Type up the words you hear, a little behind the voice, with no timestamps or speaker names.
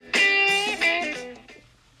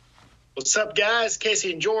What's up, guys?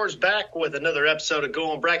 Casey and George back with another episode of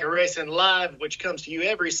Going Bracket Racing Live, which comes to you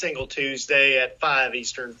every single Tuesday at 5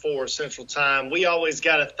 Eastern, 4 Central Time. We always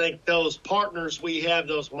got to thank those partners we have,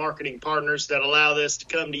 those marketing partners that allow this to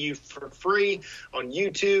come to you for free on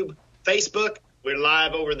YouTube, Facebook. We're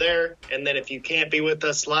live over there. And then if you can't be with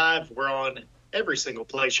us live, we're on every single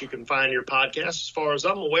place you can find your podcast, as far as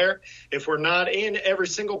I'm aware. If we're not in every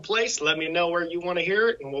single place, let me know where you want to hear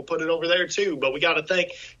it, and we'll put it over there too. But we got to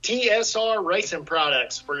thank TSR Racing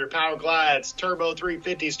Products for your Power Glides, Turbo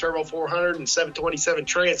 350s, Turbo 400, and 727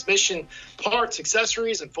 transmission parts,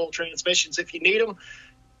 accessories, and full transmissions if you need them.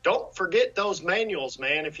 Don't forget those manuals,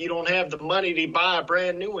 man. If you don't have the money to buy a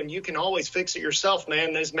brand new one, you can always fix it yourself,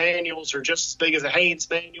 man. Those manuals are just as big as a Haynes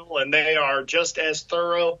manual, and they are just as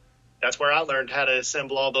thorough. That's where I learned how to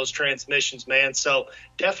assemble all those transmissions, man. So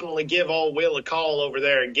definitely give All Wheel a call over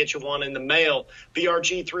there and get you one in the mail.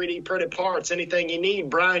 BRG 3D printed parts, anything you need,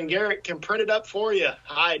 Brian Garrett can print it up for you.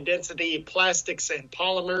 High density plastics and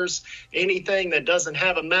polymers, anything that doesn't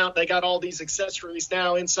have a mount. They got all these accessories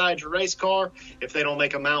now inside your race car. If they don't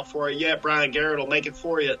make a mount for it yet, Brian Garrett will make it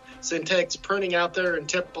for you. Syntex Printing out there in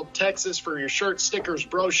Temple, Texas for your shirts, stickers,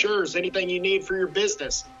 brochures, anything you need for your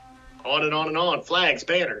business. On and on and on. Flags,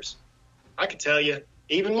 banners. I could tell you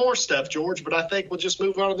even more stuff, George, but I think we'll just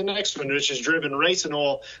move on to the next one, which is Driven Racing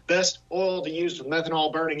Oil. Best oil to use with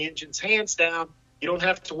methanol burning engines, hands down. You don't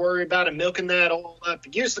have to worry about it milking that oil up.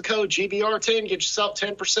 Use the code GBR10, get yourself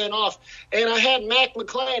 10% off. And I had Mac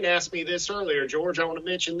McLean ask me this earlier, George. I want to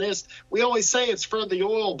mention this. We always say it's for the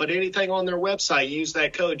oil, but anything on their website, use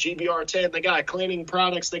that code GBR10. They got cleaning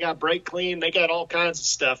products. They got brake clean. They got all kinds of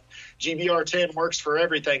stuff. GBR10 works for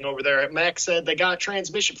everything over there. Mac said they got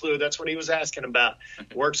transmission fluid. That's what he was asking about.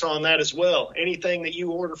 Works on that as well. Anything that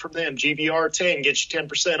you order from them, GBR10 gets you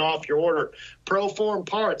 10% off your order. Proform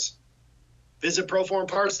Parts. Visit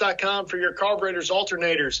ProformParts.com for your carburetors,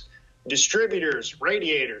 alternators, distributors,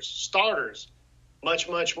 radiators, starters, much,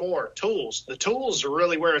 much more. Tools. The tools are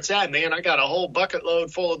really where it's at, man. I got a whole bucket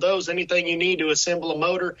load full of those. Anything you need to assemble a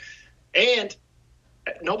motor. And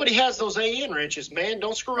nobody has those AN wrenches, man.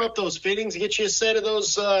 Don't screw up those fittings. Get you a set of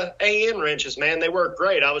those AN wrenches, man. They work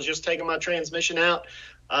great. I was just taking my transmission out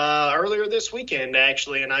earlier this weekend,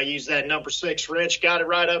 actually, and I used that number 6 wrench. Got it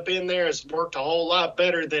right up in there. It's worked a whole lot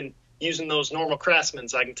better than using those normal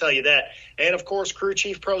Craftsmans, I can tell you that. And, of course, Crew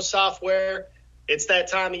Chief Pro software. It's that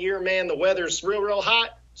time of year, man. The weather's real, real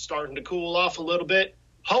hot, starting to cool off a little bit.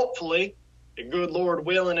 Hopefully, the good Lord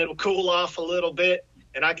willing, it'll cool off a little bit.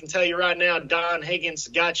 And I can tell you right now, Don Higgins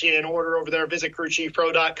got you in order over there. Visit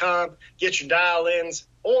crewchiefpro.com. Get your dial-ins.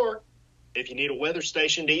 Or if you need a weather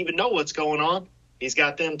station to even know what's going on, he's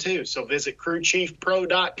got them too. So visit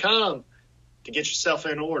crewchiefpro.com to get yourself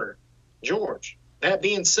in order. George. That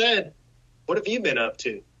being said, what have you been up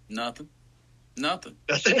to? Nothing.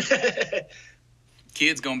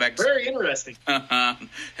 Kids going back to Very interesting.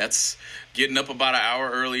 That's getting up about an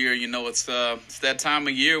hour earlier. You know, it's that time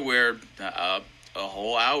of year where a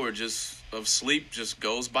whole hour just of sleep just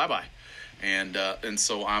goes bye-bye. And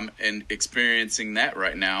so I'm experiencing that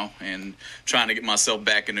right now and trying to get myself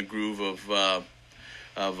back in the groove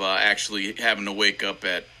of actually having to wake up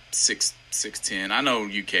at 6:10. I know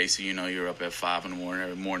you, Casey, you know you're up at 5 in the morning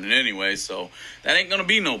every morning anyway, so that ain't going to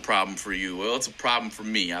be no problem for you. Well, it's a problem for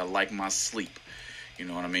me. I like my sleep. You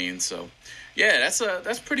know what I mean? So, yeah,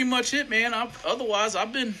 that's pretty much it, man. Otherwise,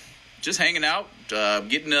 I've been just hanging out,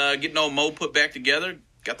 getting old Mo put back together.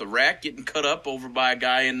 Got the rack getting cut up over by a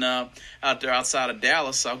guy out there outside of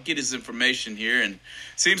Dallas. I'll get his information here, and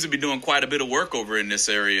seems to be doing quite a bit of work over in this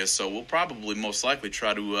area, so we'll probably most likely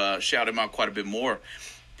try to shout him out quite a bit more.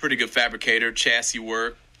 Pretty good fabricator, chassis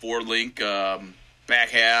work, 4-link, back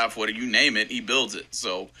half, whatever you name it, he builds it.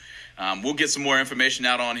 So we'll get some more information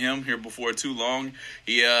out on him here before too long.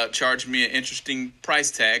 He charged me an interesting price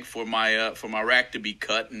tag for my rack to be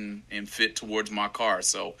cut and fit towards my car.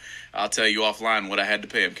 So I'll tell you offline what I had to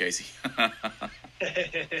pay him, Casey.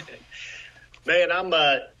 Man,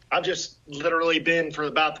 I've just literally been for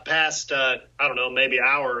about the past, maybe an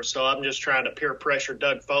hour or so. I'm just trying to peer pressure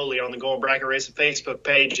Doug Foley on the Going Bracket Racing Facebook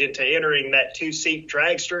page into entering that 2-seat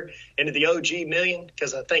dragster into the OG Million,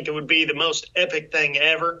 because I think it would be the most epic thing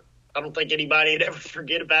ever. I don't think anybody would ever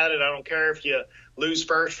forget about it. I don't care if you lose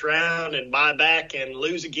first round and buy back and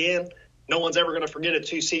lose again. No one's ever going to forget a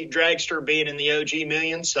 2-seat dragster being in the OG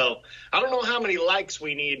Million. So I don't know how many likes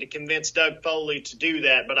we need to convince Doug Foley to do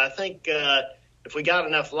that, but I think if we got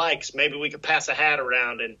enough likes, maybe we could pass a hat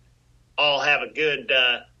around and all have a good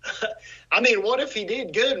what if he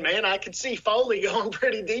did good, man? I could see Foley going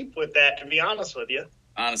pretty deep with that, to be honest with you.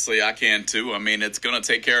 Honestly, I can too. I mean, it's going to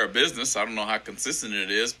take care of business. I don't know how consistent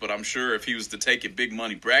it is, but I'm sure if he was to take it big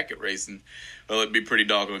money bracket racing, well, it'd be pretty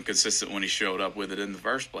doggone consistent when he showed up with it in the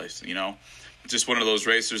first place. Just one of those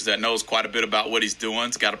racers that knows quite a bit about what he's doing.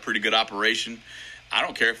 It's got a pretty good operation. I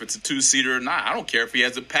don't care if it's a two-seater or not. I don't care if he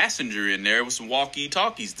has a passenger in there with some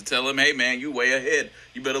walkie-talkies to tell him, hey, man, you way ahead.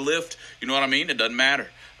 You better lift. You know what I mean? It doesn't matter.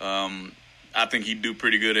 I think he'd do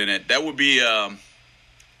pretty good in it. That would be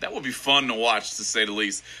fun to watch, to say the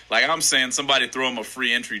least. Like I'm saying, somebody throw him a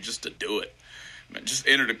free entry just to do it. Man, just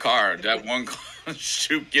enter the car. That one car,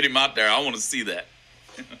 shoot, get him out there. I want to see that.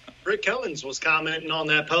 Rick Cummins was commenting on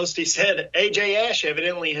that post. He said A.J. Ash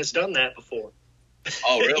evidently has done that before.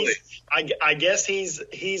 Oh, really? I guess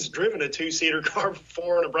he's driven a two-seater car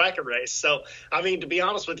before in a bracket race. So, I mean, to be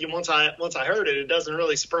honest with you, once I heard it, it doesn't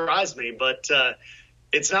really surprise me. But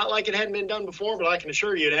it's not like it hadn't been done before, but I can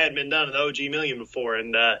assure you it hadn't been done in the OG Million before.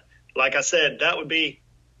 And like I said, that would be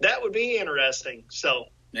interesting. So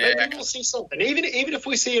maybe we'll see something. Even if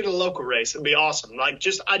we see it in a local race, it'd be awesome. I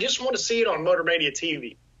just want to see it on Motor Mania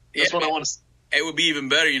TV. That's what I want to see. It would be even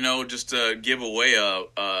better, just to give away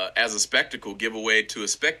as a spectacle, give away to a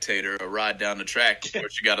spectator a ride down the track. Of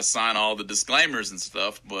course, you got to sign all the disclaimers and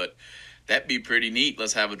stuff, but that'd be pretty neat.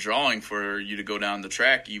 Let's have a drawing for you to go down the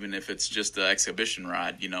track, even if it's just an exhibition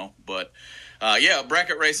ride, But,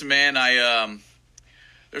 bracket racing, man,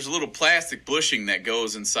 there's a little plastic bushing that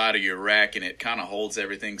goes inside of your rack, and it kind of holds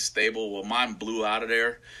everything stable. Well, mine blew out of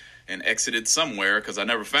there and exited somewhere because I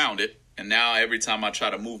never found it. And now every time I try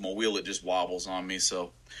to move my wheel, it just wobbles on me.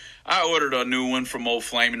 So I ordered a new one from old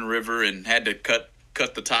Flaming River and had to cut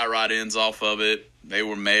the tie rod ends off of it. They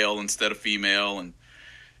were male instead of female, and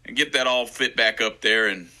get that all fit back up there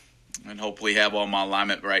and hopefully have all my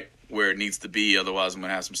alignment right where it needs to be. Otherwise, I'm going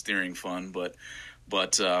to have some steering fun. But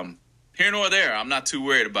here nor there, I'm not too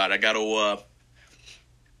worried about it. I got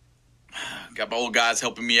my old guys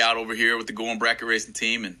helping me out over here with the Going Bracket Racing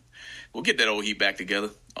team, and we'll get that old heat back together,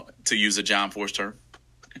 to use a John Force term.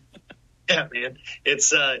 Yeah, man.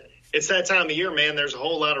 It's that time of year, man. There's a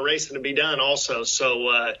whole lot of racing to be done also.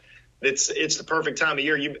 So it's the perfect time of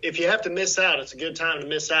year. If you have to miss out, it's a good time to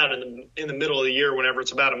miss out in the middle of the year whenever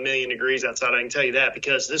it's about 1,000,000 degrees outside. I can tell you that,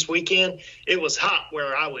 because this weekend it was hot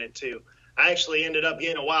where I went to. I actually ended up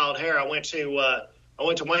getting a wild hair. I went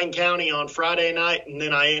to Wayne County on Friday night, and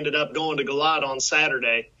then I ended up going to Galot on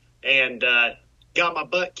Saturday, and got my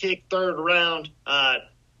butt kicked third round.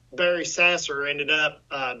 Barry Sasser ended up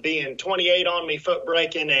being 28 on me, foot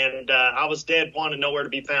braking, and I was dead one and nowhere to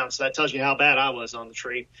be found. So that tells you how bad I was on the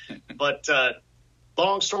tree. But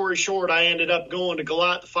long story short, I ended up going to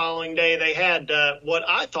Galot the following day. They had what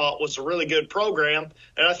I thought was a really good program,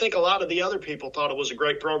 and I think a lot of the other people thought it was a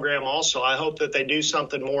great program also. I hope that they do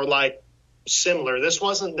something more like similar. This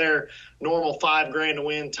wasn't their normal $5,000 to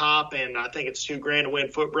win top, and I think it's $2,000 to win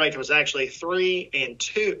foot brake. It was actually $3,000 and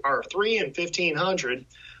 $1,500.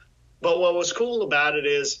 But what was cool about it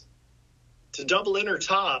is to double enter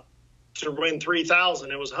top to win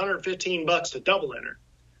 $3,000. It was $115 to double enter.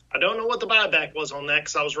 I don't know what the buyback was on that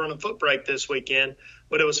because I was running foot brake this weekend,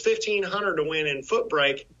 but it was $1,500 to win in foot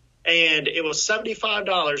brake, and it was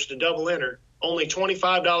 $75 to double enter. Only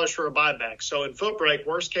 $25 for a buyback. So in foot brake,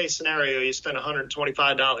 worst case scenario, you spend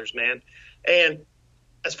 $125, man. And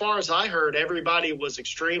as far as I heard, everybody was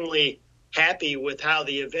extremely happy with how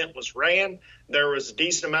the event was ran. There was a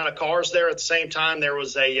decent amount of cars there at the same time. There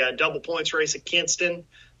was a double points race at Kinston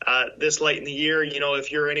this late in the year.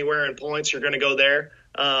 If you're anywhere in points, you're going to go there.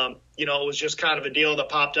 It was just kind of a deal that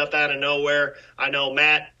popped up out of nowhere. I know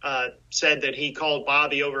Matt said that he called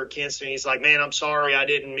Bobby over at Kinston. He's like, man, I'm sorry. I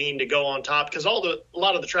didn't mean to go on top, because a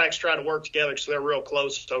lot of the tracks try to work together because they're real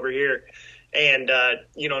close over here. And,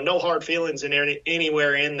 no hard feelings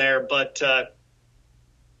anywhere in there. But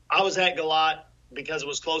I was at Galot because it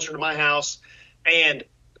was closer to my house, and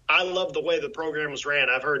I love the way the program was ran.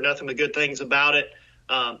 I've heard nothing but good things about it.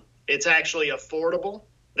 It's actually affordable.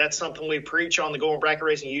 That's something we preach on the Going Bracket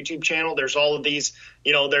Racing YouTube channel. There's all of these,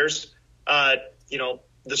 there's,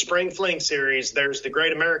 the Spring Fling Series. There's the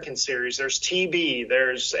Great American Series. There's TB.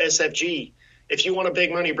 There's SFG. If you want a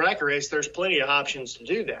big money bracket race, there's plenty of options to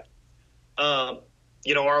do that.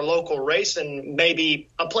 Our local racing, maybe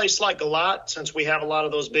a place like Galot, since we have a lot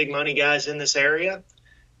of those big money guys in this area,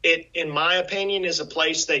 it, in my opinion, is a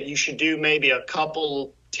place that you should do maybe a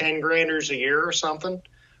couple 10-granders a year or something.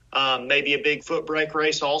 Maybe a big foot brake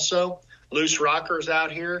race also. Loose Rockers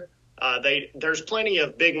out here. There's plenty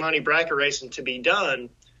of big money bracket racing to be done.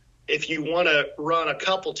 If you want to run a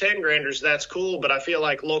couple 10-granders, that's cool, but I feel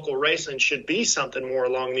like local racing should be something more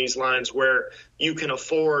along these lines where you can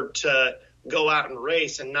afford to go out and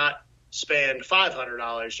race and not spend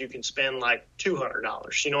 $500. You can spend like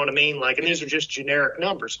 $200. You know what I mean? Like, and these are just generic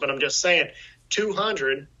numbers, but I'm just saying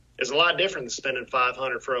 200 is a lot different than spending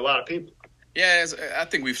 500 for a lot of people. Yeah, I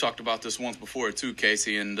think we've talked about this once before too,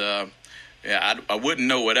 Casey, and I wouldn't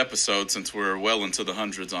know what episode since we're well into the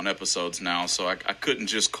hundreds on episodes now, so I couldn't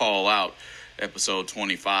just call out episode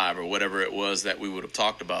 25 or whatever it was that we would have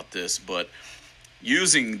talked about this. But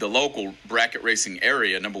using the local bracket racing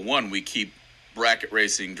area, number one, we keep bracket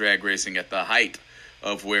racing, drag racing at the height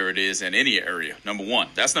of where it is in any area. Number one,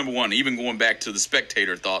 that's number one, even going back to the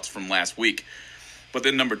spectator thoughts from last week. But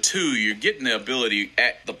then number two, you're getting the ability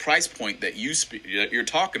at the price point that you're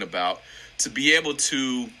talking about to be able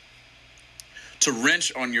to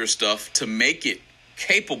wrench on your stuff to make it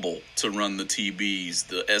capable to run the TBs,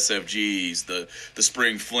 the SFGs, the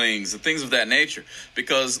spring flings, the things of that nature.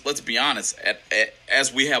 Because let's be honest,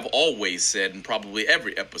 as we have always said in probably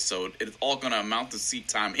every episode, it's all going to amount to seat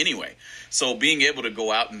time anyway. So being able to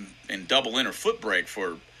go out and double in or foot brake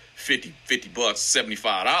for $50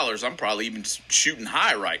 $75, I'm probably even shooting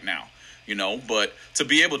high right now, but to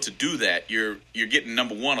be able to do that, you're getting,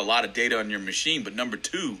 number one, a lot of data on your machine, but number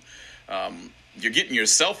two, you're getting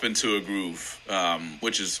yourself into a groove,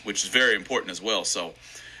 which is very important as well. So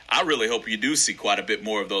I really hope you do see quite a bit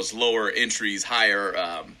more of those lower entries,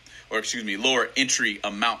 lower entry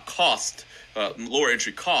amount cost, lower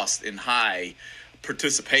entry cost in high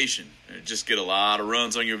participation. Just get a lot of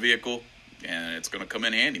runs on your vehicle, and it's going to come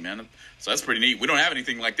in handy, man. So that's pretty neat. We don't have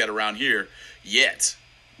anything like that around here yet.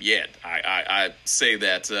 I say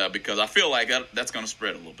that because I feel like that's going to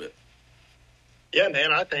spread a little bit. Yeah,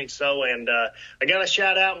 man, I think so. And I got to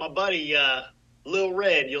shout out my buddy, Lil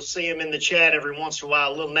Red. You'll see him in the chat every once in a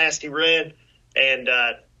while, Lil Nasty Red. And,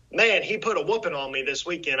 man, he put a whooping on me this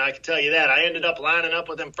weekend, I can tell you that. I ended up lining up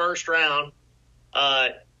with him first round.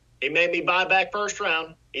 He made me buy back first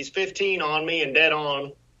round. He's 15 on me and dead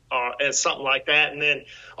on. And something like that. And then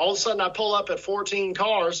all of a sudden I pull up at 14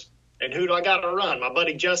 cars, and who do I got to run? My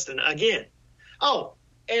buddy Justin again. Oh,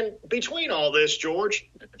 and between all this, George,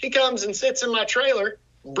 he comes and sits in my trailer,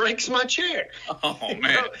 breaks my chair. Oh,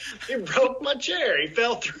 man. He broke my chair. He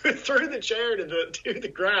fell through the chair to the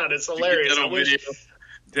ground. It's hilarious.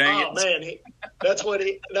 Dang it. Man, that's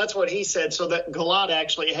what he said. So that Galad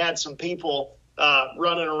actually had some people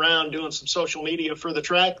running around doing some social media for the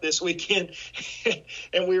track this weekend.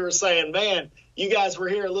 And we were saying, man, you guys were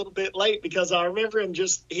here a little bit late, because I remember him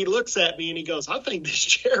he looks at me and he goes, I think this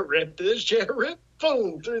chair ripped,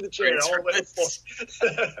 boom, through the chair all the way to the floor.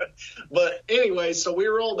 But anyway, so we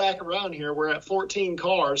roll back around here. We're at 14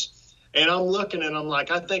 cars, and I'm looking and I'm like,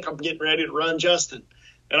 I think I'm getting ready to run Justin.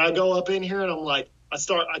 And I go up in here and I'm like, I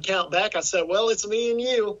count back. I said, well, it's me and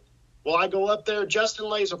you. Well, I go up there. Justin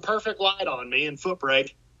lays a perfect light on me in foot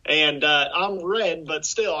brake, and I'm red, but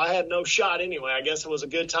still, I had no shot anyway. I guess it was a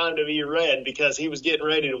good time to be red, because he was getting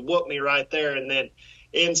ready to whoop me right there, and then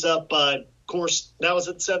ends up, of course, that was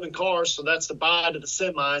at 7 cars, so that's the bye to the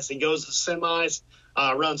semis. He goes to the semis,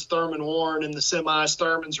 runs Thurman Warren in the semis.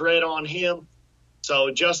 Thurman's red on him. So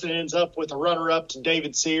Justin ends up with a runner-up to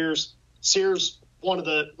David Sears. Sears, one of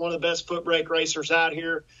the best foot brake racers out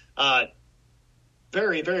here.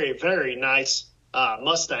 Very, very, very nice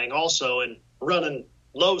Mustang also, and running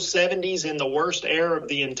low 70s in the worst air of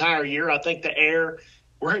the entire year. I think the air,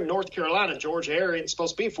 we're in North Carolina, George, air ain't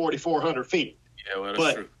supposed to be 4,400 feet. Yeah, well,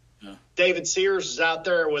 that's true. Yeah. David Sears is out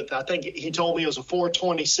there with, I think he told me it was a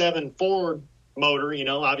 427 Ford motor,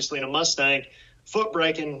 obviously in a Mustang, foot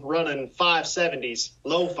braking, running 570s,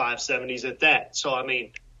 low 570s at that. So, I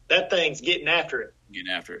mean, that thing's getting after it.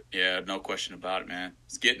 Yeah, no question about it, man.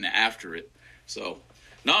 It's getting after it. So,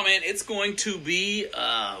 no, man, it's going to be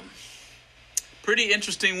pretty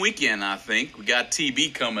interesting weekend, I think. We got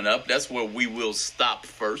TB coming up. That's where we will stop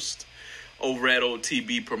first over at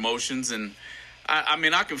OTB Promotions. And, I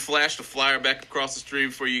mean, I can flash the flyer back across the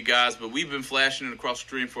stream for you guys, but we've been flashing it across the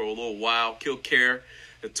stream for a little while. Kil-Kare,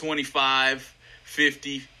 the 25,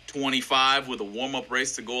 50, 25 with a warm-up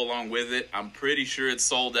race to go along with it. I'm pretty sure it's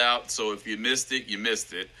sold out, so if you missed it, you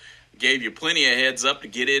missed it. Gave you plenty of heads up to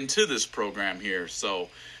get into this program here. So,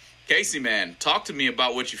 Casey, man, talk to me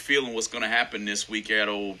about what you're feeling, what's going to happen this week at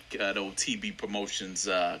old TB Promotions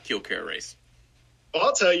Kil-Kare race. Well,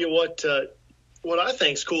 I'll tell you what I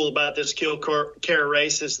think's cool about this Kil-Kare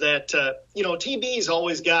race is that, TB's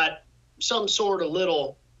always got some sort of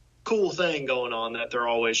little cool thing going on that they're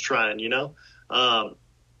always trying,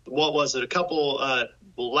 what was it? A couple,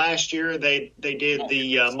 last year they did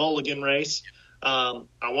the Mulligan race. I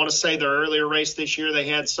want to say their earlier race this year, they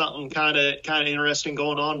had something kind of interesting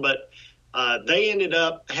going on, but They ended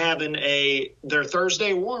up having their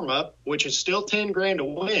Thursday warm up, which is still $10,000 to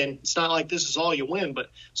win. It's not like this is all you win, but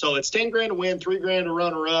so it's $10,000 to win, $3,000 to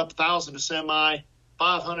runner up, $1,000 to semi,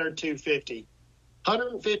 $500 to $250,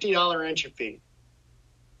 $150 entry fee.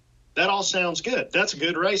 That all sounds good. That's a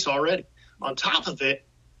good race already. On top of it,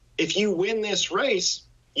 if you win this race,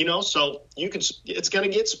 so it's going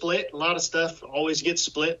to get split. A lot of stuff always gets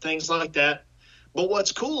split, things like that. But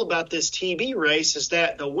what's cool about this TB race is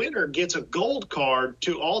that the winner gets a gold card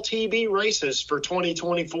to all TB races for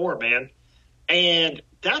 2024, man. And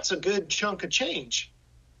that's a good chunk of change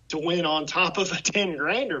to win on top of a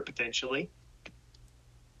 10-grander potentially.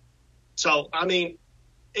 So, I mean,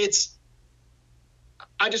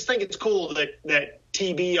 I just think it's cool that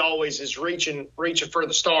TB always is reaching for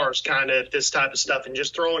the stars kind of this type of stuff and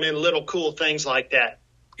just throwing in little cool things like that.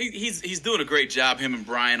 He's doing a great job, him and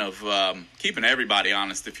Brian, of keeping everybody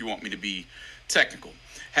honest, if you want me to be technical.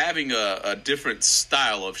 Having a different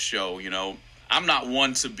style of show, I'm not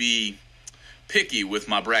one to be picky with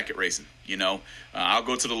my bracket racing, I'll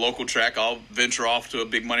go to the local track. I'll venture off to a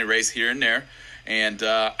big money race here and there. And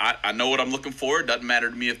I know what I'm looking for. It doesn't matter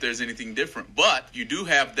to me if there's anything different. But you do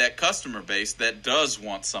have that customer base that does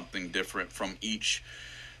want something different from each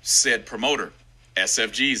said promoter.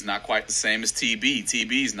 SFG is not quite the same as TB.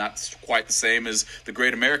 TB is not quite the same as the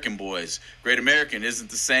Great American Boys. Great American isn't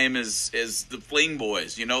the same as the Fling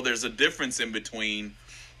Boys. There's a difference in between,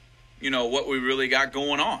 what we really got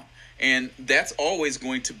going on. And that's always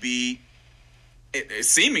going to be,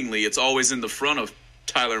 seemingly, it's always in the front of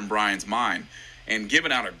Tyler and Brian's mind. And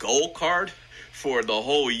giving out a gold card for the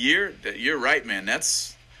whole year, you're right, man.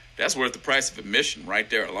 That's worth the price of admission right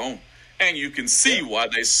there alone. And you can see why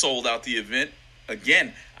they sold out the event.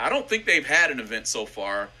 Again, I don't think they've had an event so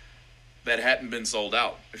far that hadn't been sold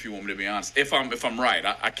out, if you want me to be honest. If I'm right.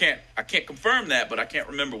 I can't confirm that, but I can't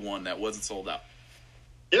remember one that wasn't sold out.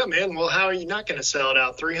 Yeah, man. Well, how are you not going to sell it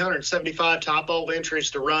out? 375 top old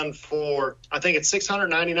entries to run for, I think it's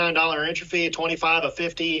 $699 entry fee, a 25, a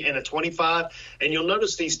 50, and a 25. And you'll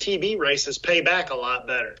notice these TB races pay back a lot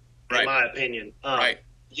better, in my opinion. Right.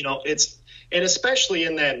 And especially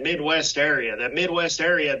in that Midwest area. That Midwest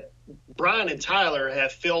area, Brian and Tyler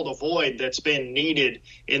have filled a void that's been needed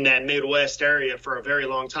in that Midwest area for a very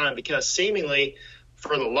long time, because seemingly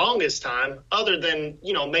for the longest time, other than,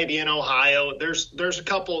 maybe in Ohio, there's a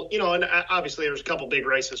couple, and obviously there's a couple big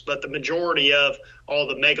races, but the majority of all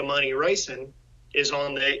the mega money racing is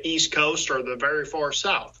on the East Coast or the very far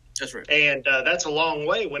south. That's right. And that's a long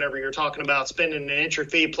way whenever you're talking about spending an entry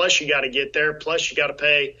fee, plus you got to get there, plus you got to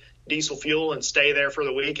pay diesel fuel and stay there for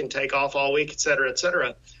the week and take off all week, et cetera, et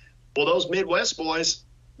cetera. Well, those Midwest boys,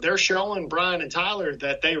 they're showing Brian and Tyler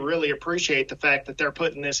that they really appreciate the fact that they're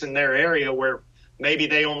putting this in their area where maybe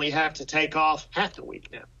they only have to take off half the week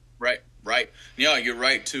now. Right. Yeah, you're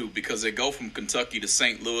right, too, because they go from Kentucky to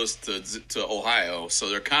St. Louis to Ohio, so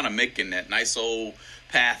they're kind of making that nice old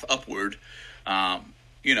path upward, kind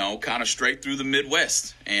of straight through the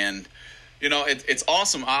Midwest. And, it's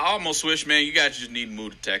awesome. I almost wish, man, you guys just need to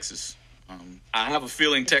move to Texas. I have a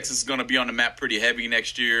feeling Texas is going to be on the map pretty heavy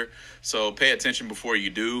next year, so pay attention before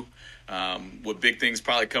you do, with big things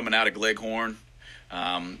probably coming out of Gleghorn.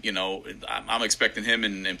 I'm expecting him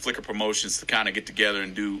and Flicker Promotions to kind of get together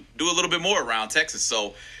and do a little bit more around Texas.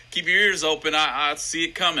 So keep your ears open. I see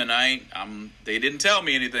it coming. They didn't tell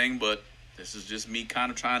me anything, but this is just me kind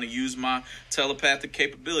of trying to use my telepathic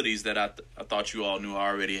capabilities that I thought you all knew I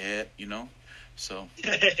already had, So.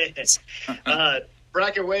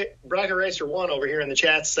 Bracket Racer 1 over here in the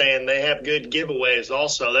chat saying they have good giveaways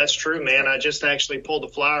also. That's true, man. I just actually pulled the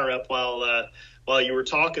flyer up while you were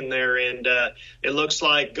talking there, and it looks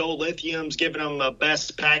like Go Lithium's giving them a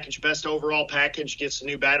best overall package, gets a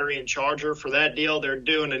new battery and charger for that deal. They're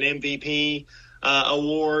doing an MVP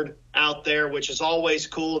award out there, which is always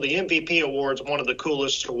cool. The MVP award is one of the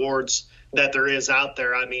coolest awards that there is out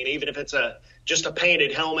there. I mean, even if it's just a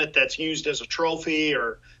painted helmet that's used as a trophy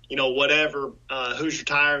or, whatever, Hoosier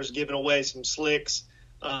Tires giving away some slicks.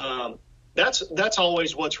 That's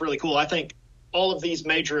always what's really cool. I think all of these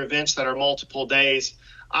major events that are multiple days,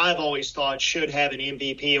 I've always thought should have an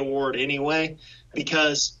MVP award anyway,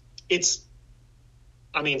 because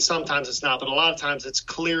sometimes it's not, but a lot of times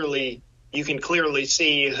you can clearly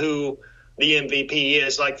see who the MVP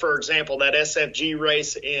is. Like, for example, that SFG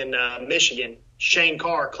race in Michigan, Shane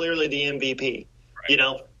Carr, clearly the MVP,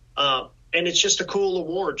 right. And it's just a cool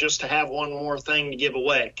award just to have one more thing to give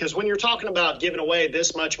away. Because when you're talking about giving away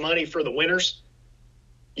this much money for the winners,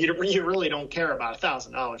 you really don't care about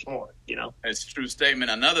 $1,000 more, you know? That's a true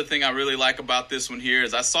statement. Another thing I really like about this one here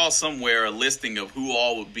is I saw somewhere a listing of who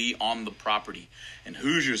all would be on the property. And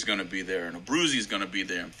Hoosier's going to be there, and Abruzzi's going to be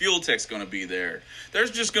there, and Fuel Tech's going to be there.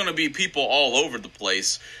 There's just going to be people all over the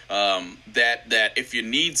place that if you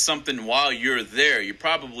need something while you're there, you're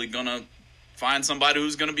probably going to find somebody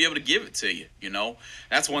who's going to be able to give it to you, you know?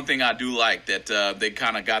 That's one thing I do like, that they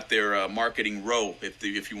kind of got their marketing row,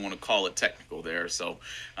 if you want to call it technical there. So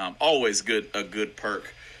always a good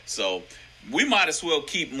perk. So we might as well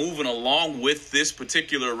keep moving along with this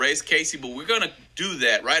particular race, Casey, but we're going to do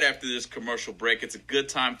that right after this commercial break. It's a good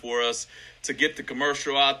time for us to get the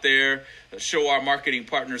commercial out there, show our marketing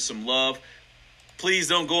partners some love. Please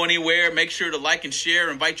don't go anywhere. Make sure to like and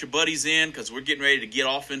share. Invite your buddies in because we're getting ready to get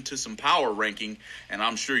off into some power ranking, and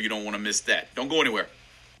I'm sure you don't want to miss that. Don't go anywhere.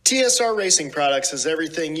 TSR Racing Products has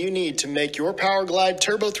everything you need to make your Power Glide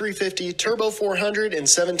Turbo 350, Turbo 400, and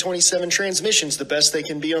 727 transmissions the best they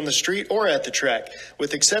can be on the street or at the track.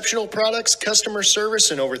 With exceptional products, customer service,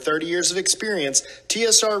 and over 30 years of experience,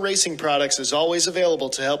 TSR Racing Products is always available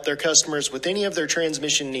to help their customers with any of their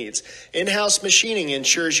transmission needs. In-house machining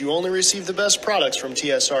ensures you only receive the best products from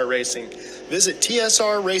TSR Racing. Visit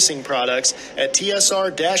TSR Racing Products at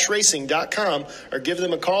tsr-racing.com or give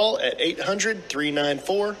them a call at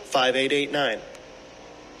 800-394-5889.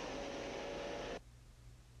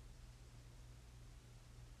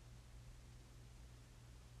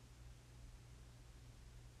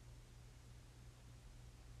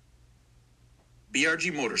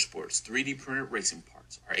 BRG Motorsports 3D printed racing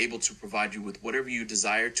parts are able to provide you with whatever you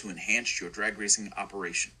desire to enhance your drag racing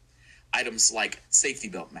operation. Items like safety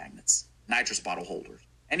belt magnets, nitrous bottle holders,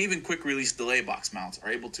 and even quick release delay box mounts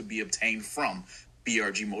are able to be obtained from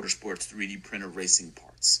BRG Motorsports 3D printed racing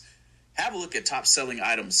parts. Have a look at top-selling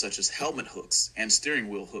items such as helmet hooks and steering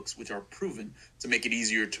wheel hooks, which are proven to make it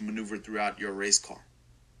easier to maneuver throughout your race car.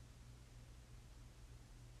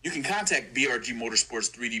 You can contact BRG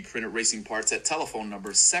Motorsports 3D printed racing parts at telephone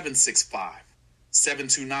number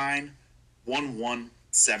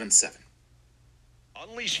 765-729-1177.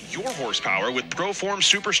 Unleash your horsepower with Proform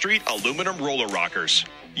Super Street aluminum roller rockers.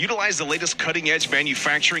 Utilize the latest cutting-edge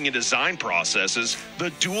manufacturing and design processes. The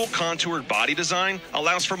dual contoured body design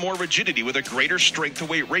allows for more rigidity with a greater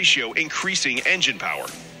strength-to-weight ratio, increasing engine power.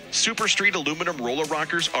 Super Street aluminum roller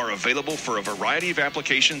rockers are available for a variety of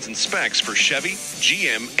applications and specs for Chevy,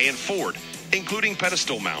 GM, and Ford, including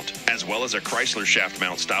pedestal mount, as well as a Chrysler shaft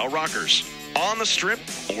mount style rockers. On the strip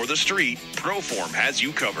or the street, Proform has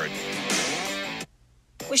you covered.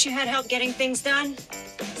 Wish you had help getting things done?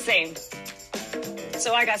 Same.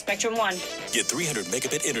 So I got Spectrum One. Get 300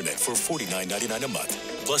 megabit internet for $49.99 a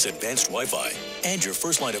month, plus advanced Wi-Fi, and your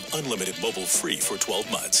first line of unlimited mobile free for 12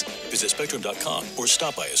 months. Visit Spectrum.com or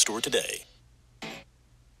stop by a store today.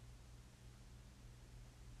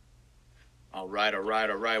 All right.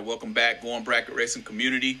 Welcome back, Going Bracket Racing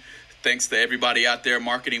community. Thanks to everybody out there,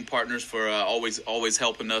 marketing partners, for always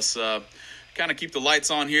helping us kind of keep the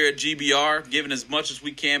lights on here at GBR, giving as much as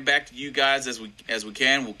we can back to you guys as we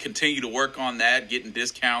can. We'll continue to work on that, getting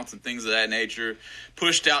discounts and things of that nature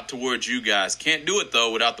pushed out towards you guys. Can't do it,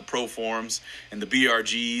 though, without the Proforms and the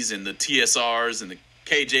BRGs and the TSRs and the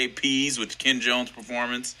KJPs with Ken Jones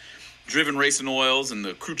Performance, Driven Racing Oils, and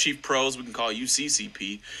the Crew Chief Pros, we can call you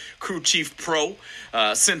CCP, Crew Chief Pro,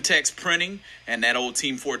 Syntex Printing, and that old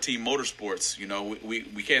Team 14 Motorsports. You know, we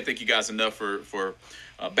can't thank you guys enough for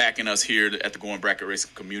backing us here at the Going Bracket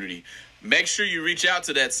Racing community. Make sure you reach out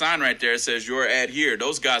to that sign right there that says your ad here.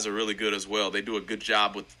 Those guys are really good as well. They do a good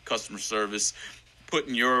job with customer service,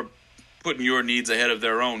 putting your needs ahead of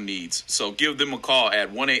their own needs. So give them a call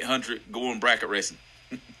at 1-800-GOING-BRACKET-RACING.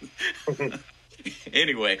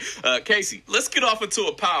 Anyway, Casey, let's get off into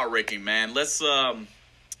a power ranking, man. Let's do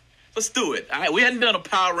it. We hadn't done a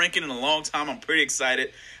power ranking in a long time. I'm pretty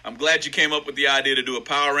excited. I'm glad you came up with the idea to do a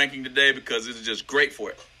power ranking today because it's just great for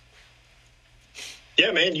it. Yeah,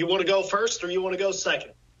 man. You want to go first or you want to go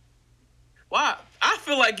second? Well, I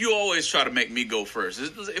feel like you always try to make me go first.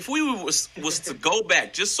 If we was to go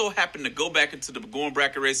back, just so happen to go back into the Going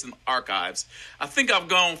Bracket Racing archives, I think I've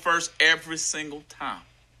gone first every single time.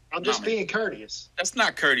 I'm just being courteous. That's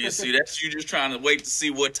not courtesy. That's you just trying to wait to see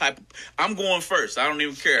what type of... I'm going first. I don't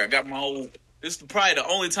even care. I got my whole... This is probably the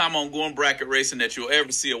only time I'm going bracket racing that you'll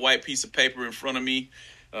ever see a white piece of paper in front of me.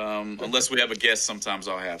 Unless we have a guest, sometimes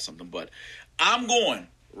I'll have something. But I'm going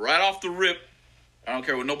right off the rip. I don't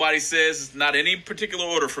care what nobody says. It's not any particular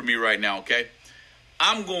order for me right now, okay?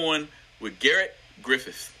 I'm going with Garrett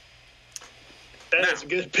Griffith. That is a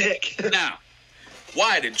good pick. Now,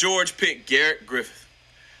 why did George pick Garrett Griffith?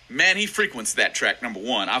 man, he frequents that track, number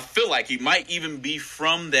one. I feel like he might even be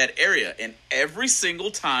from that area. And every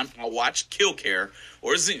single time I watch Killcare,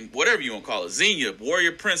 or whatever you want to call it, Xenia,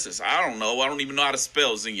 Warrior Princess, I don't know. I don't even know how to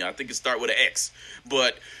spell Xenia. I think it starts with an X.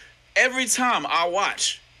 But every time I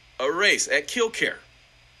watch a race at Killcare,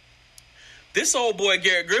 this old boy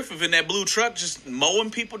Garrett Griffith in that blue truck just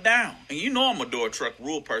mowing people down. And you know I'm a door truck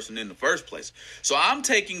rule person in the first place. So I'm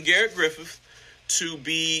taking Garrett Griffith to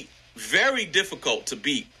be very difficult to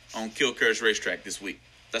beat on Killcare's racetrack this week.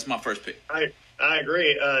 That's my first pick. I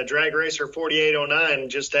agree. Drag Racer 4809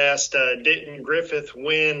 just asked, didn't Griffith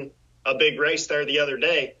win a big race there the other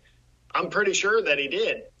day? I'm pretty sure that he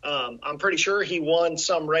did. I'm pretty sure he won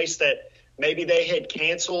some race that maybe they had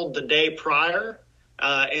canceled the day prior,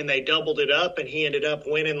 and they doubled it up, and he ended up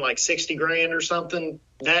winning like 60 grand or something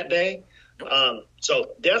that day.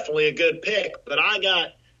 So definitely a good pick. But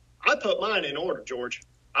I put mine in order, George.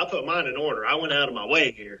 I put mine in order. I went out of my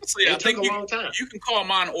way here. I took a long time. You can call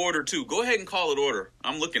mine order too. Go ahead and call it order.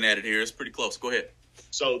 I'm looking at it here. It's pretty close. Go ahead.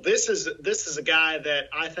 So this is a guy that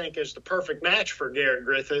I think is the perfect match for Garrett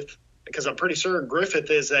Griffith, because I'm pretty sure Griffith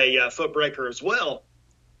is a foot breaker as well.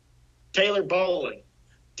 Taylor Bowling.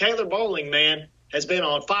 Taylor Bowling, man, has been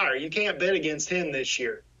on fire. You can't bet against him this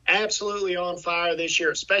year. Absolutely on fire this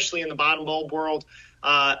year, especially in the bottom bulb world.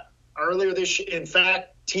 Earlier this year, in fact,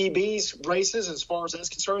 TB's races, as far as that's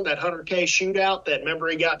concerned, that 100K shootout, that remember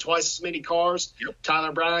he got twice as many cars. Yep.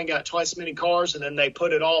 Tyler Bryan got twice as many cars, and then they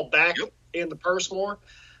put it all back in the purse more.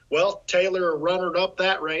 Well, Taylor runnered up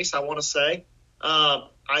that race, I want to say.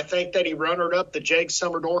 I think that he runnered up the Jake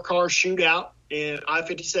Summerdor car shootout in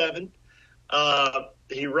I-57.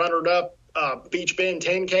 He runnered up Beach Bend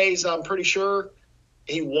 10Ks, I'm pretty sure.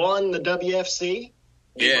 He won the WFC,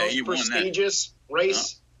 the most prestigious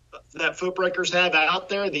race that foot breakers have out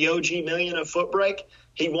there, the OG Million of Foot Brake.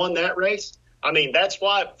 He won that race. I mean, that's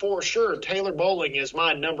why, for sure, Taylor Bowling is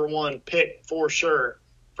my number one pick for sure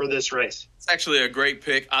for this race. It's actually a great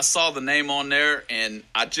pick. I saw the name on there, and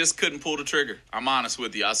I just couldn't pull the trigger. I'm honest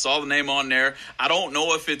with you. I saw the name on there. I don't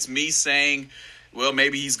know if it's me saying, well,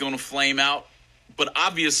 maybe he's going to flame out. But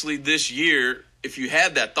obviously this year, if you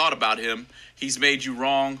had that thought about him, he's made you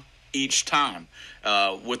wrong each time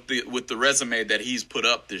with the resume that he's put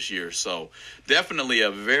up this year. So definitely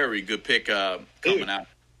a very good pick coming out.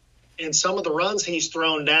 And some of the runs he's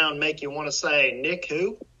thrown down make you want to say, Nick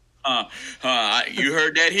who? You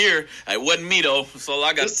heard that here. It wasn't me, though. That's all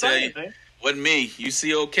I got to tell you. Man. Wasn't me. You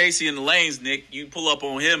see old Casey in the lanes, Nick. You pull up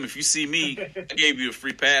on him. If you see me, I gave you a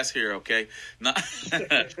free pass here, okay?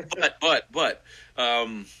 But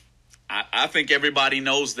I think everybody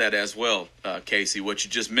knows that as well, Casey, what you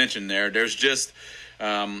just mentioned there. There's just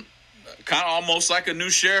kind of almost like a new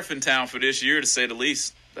sheriff in town for this year, to say the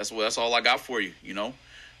least. That's all I got for you, you know.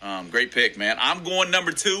 Great pick, man. I'm going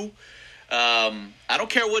number 2. I don't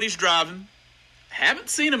care what he's driving. Haven't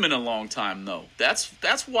seen him in a long time, though.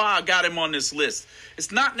 That's why I got him on this list.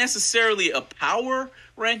 It's not necessarily a power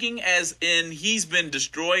ranking as in he's been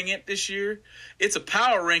destroying it this year. It's a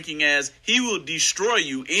power ranking as he will destroy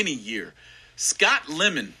you any year. Scott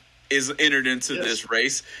Lemon is entered into this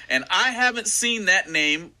race, and I haven't seen that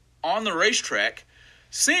name on the racetrack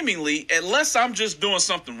seemingly, unless I'm just doing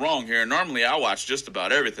something wrong here. Normally, I watch just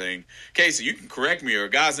about everything. Casey, you can correct me, or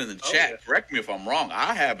guys in the chat, correct me if I'm wrong.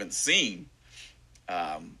 I haven't seen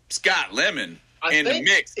Scott Lemon in the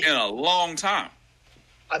mix in a long time.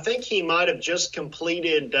 I think he might have just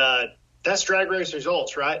completed that's Drag Race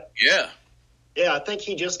Results, right? Yeah. Yeah, I think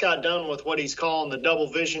he just got done with what he's calling the Double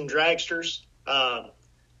Vision Dragsters.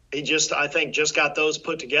 He just got those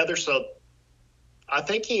put together. So I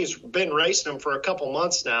think he's been racing them for a couple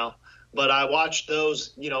months now. But I watched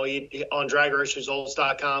those, you know, he on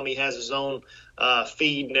DragRaceResults.com. He has his own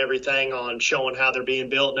feed and everything on showing how they're being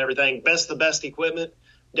built and everything. The best equipment.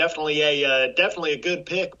 Definitely a good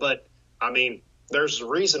pick. But, I mean, there's a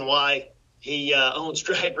reason why he owns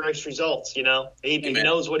Drag Race Results, you know. He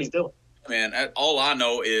knows what he's doing. Man, all I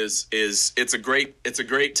know is it's a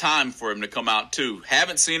great time for him to come out too.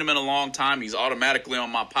 Haven't seen him in a long time. He's automatically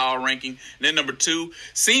on my power ranking. And then number 2,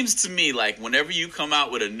 seems to me like whenever you come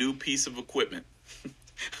out with a new piece of equipment, I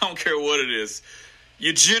don't care what it is,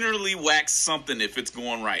 you generally wax something if it's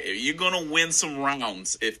going right. You're going to win some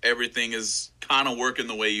rounds if everything is kind of working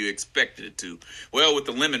the way you expected it to. Well, with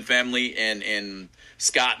the Lemon family and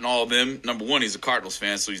Scott and all of them, number 1, he's a Cardinals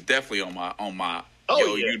fan, so he's definitely on my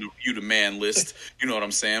you the man list. You know what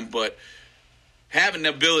I'm saying? But having the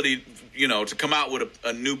ability, you know, to come out with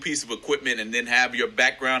a new piece of equipment and then have your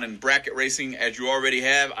background in bracket racing as you already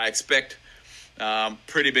have, I expect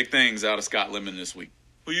pretty big things out of Scott Lemon this week.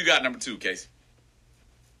 Who you got number 2, Casey?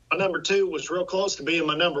 my number 2 was real close to being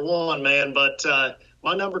my number 1, man. But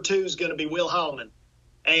my number 2 is going to be Will Holloman.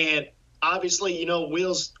 And obviously, you know,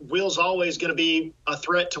 Will's always going to be a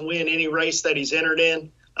threat to win any race that he's entered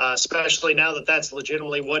in, especially now that that's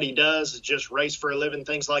legitimately what he does, is just race for a living,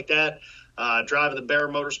 things like that, driving the Bear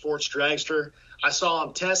Motorsports dragster. I saw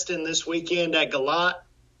him testing this weekend at Galat.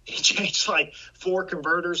 He changed like 4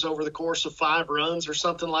 converters over the course of 5 runs or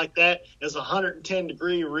something like that. It was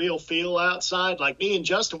 110-degree real feel outside. Like, me and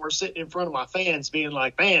Justin were sitting in front of my fans being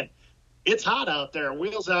like, man, it's hot out there.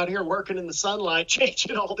 Will's out here working in the sunlight,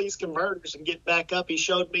 changing all these converters and getting back up. He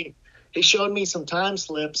showed me some time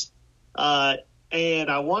slips. And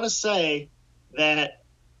I want to say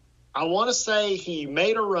he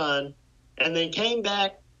made a run and then came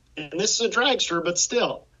back, and this is a dragster, but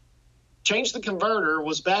still, changed the converter,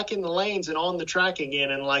 was back in the lanes and on the track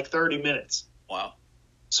again in like 30 minutes. Wow.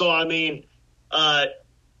 So, I mean,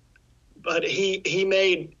 but he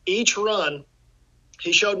made each run.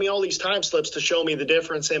 He showed me all these time slips to show me the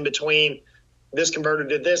difference in between this converter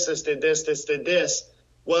did this did this did this.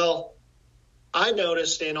 Well, I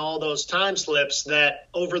noticed in all those time slips that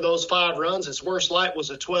over those 5 runs, his worst light was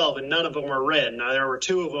a 12, and none of them were red. Now, there were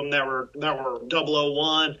 2 of them that were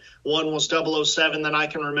 001. One was 007 that I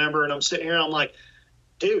can remember. And I'm sitting here, I'm like,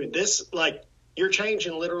 dude, you're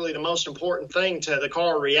changing literally the most important thing to the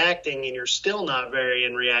car reacting, and you're still not very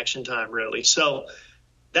in reaction time, really. So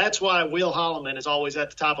that's why Will Holloman is always at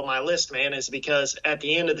the top of my list, man, is because at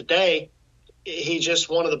the end of the day, he's just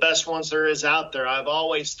one of the best ones there is out there. I've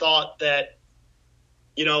always thought that,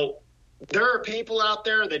 you know, there are people out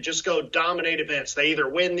there that just go dominate events. They either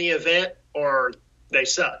win the event or they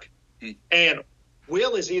suck. And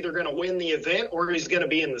Will is either going to win the event or he's going to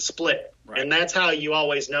be in the split. Right. And that's how you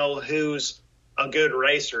always know who's a good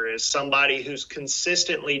racer, is somebody who's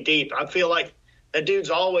consistently deep. I feel like that dude's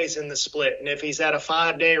always in the split. And if he's at a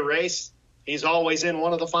 5-day race, he's always in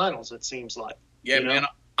one of the finals, it seems like. Yeah, you know? Man,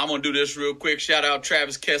 I'm going to do this real quick. Shout out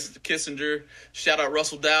Travis Kissinger. Shout out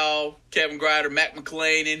Russell Dow, Kevin Grider, Mac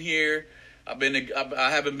McLean in here. I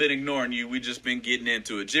haven't been ignoring you. We just been getting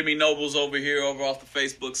into it. Jimmy Noble's over here, over off the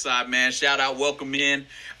Facebook side, man. Shout out, welcome in.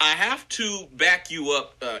 I have to back you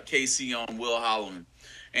up, Casey, on Will Holloman.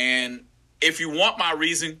 And if you want my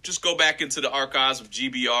reason, just go back into the archives of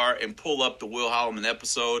GBR and pull up the Will Holloman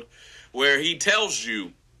episode where he tells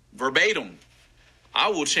you verbatim, I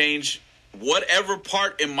will change whatever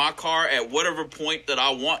part in my car at whatever point that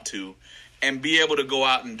I want to and be able to go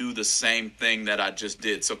out and do the same thing that I just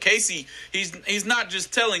did. So Casey, he's not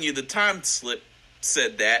just telling you the time slip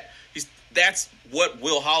said that. That's what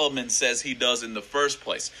Will Holloman says he does in the first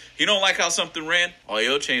place. He don't like how something ran,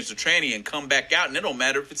 he'll change the tranny and come back out, and it don't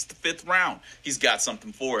matter if it's the 5th round. He's got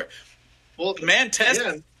something for it. Well, the man tests,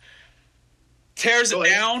 tears it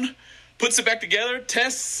down, puts it back together,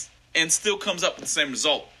 tests, and still comes up with the same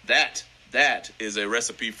result. That is a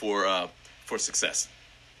recipe for success.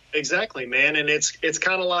 Exactly, man. And it's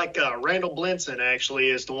kind of like Randall Blinson actually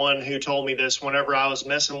is the one who told me this whenever I was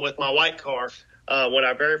messing with my white car. When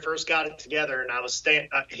I very first got it together, and I was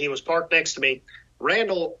he was parked next to me.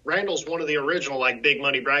 Randall's one of the original like big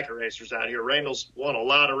money bracket racers out here. Randall's won a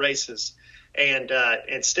lot of races, and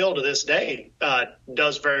still to this day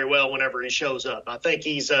does very well whenever he shows up. I think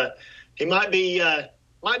he might be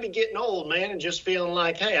getting old, man, and just feeling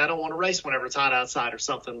like, hey, I don't want to race whenever it's hot outside or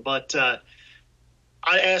something. But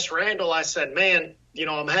I asked Randall, I said, man, you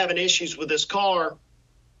know, I'm having issues with this car.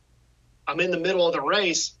 I'm in the middle of the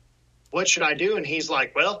race. What should I do? And he's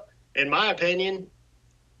like, well, in my opinion,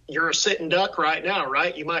 you're a sitting duck right now,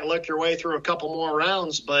 right? You might look your way through a couple more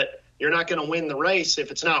rounds, but you're not going to win the race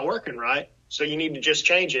if it's not working right. So you need to just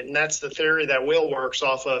change it. And that's the theory that Will works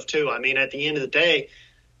off of too. I mean, at the end of the day,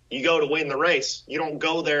 you go to win the race. You don't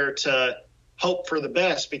go there to hope for the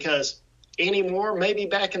best, because anymore, maybe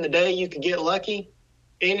back in the day you could get lucky.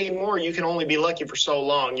 Anymore, you can only be lucky for so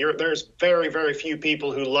long. There's very, very few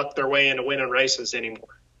people who luck their way into winning races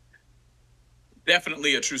anymore.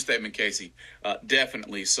 Definitely a true statement, Casey.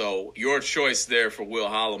 Definitely. So your choice there for Will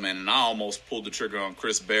Holloman, and I almost pulled the trigger on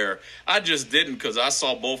Chris Bear. I just didn't, because I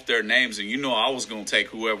saw both their names, and you know I was going to take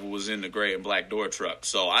whoever was in the gray and black door truck.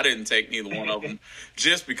 So I didn't take neither one of them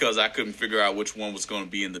just because I couldn't figure out which one was going to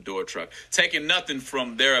be in the door truck. Taking nothing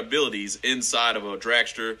from their abilities inside of a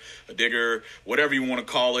dragster, a digger, whatever you want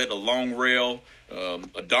to call it, a long rail,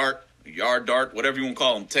 a dart, a yard dart, whatever you want to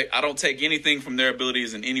call them. I don't take anything from their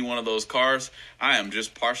abilities in any one of those cars. I am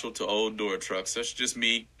just partial to old door trucks. That's just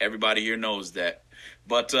me. Everybody here knows that.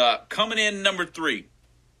 But coming in number 3,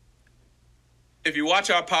 if you watch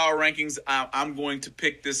our power rankings, I'm going to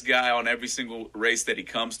pick this guy on every single race that he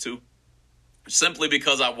comes to. simply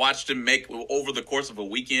because I watched him make, over the course of a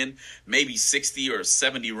weekend, maybe 60 or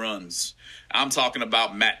 70 runs. I'm talking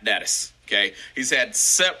about Matt Dattis. Okay, he's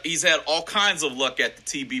had all kinds of luck at the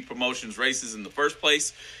TB Promotions races in the first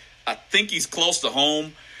place. I think he's close to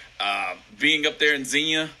home, being up there in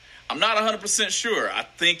Xenia. I'm not 100% sure. I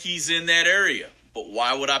think he's in that area. But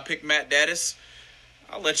why would I pick Matt Dattis?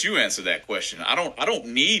 I'll let you answer that question. I don't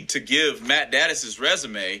need to give Matt Dattis'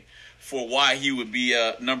 resume for why he would be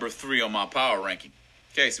number 3 on my power ranking.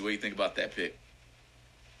 Casey, what do you think about that pick?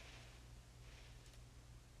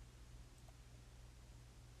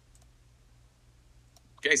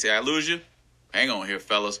 Casey, I lose you? Hang on here,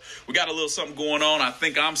 fellas. We got a little something going on. I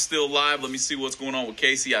think I'm still live. Let me see what's going on with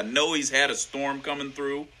Casey. I know he's had a storm coming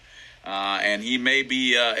through, and he may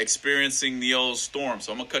be experiencing the old storm.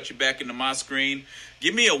 So I'm going to cut you back into my screen.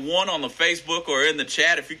 Give me a 1 on the Facebook or in the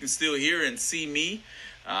chat if you can still hear and see me.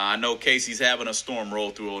 I know Casey's having a storm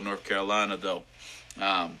roll through old North Carolina, though.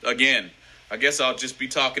 Again, I guess I'll just be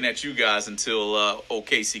talking at you guys until old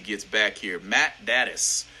Casey gets back here. Matt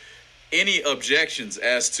Dattis. Any objections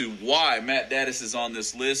as to why Matt Dattis is on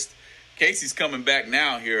this list? Casey's coming back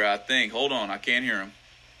now here, I think. Hold on, I can't hear him.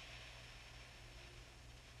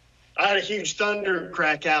 I had a huge thunder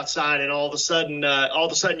crack outside, and all of a sudden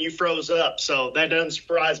you froze up. So that doesn't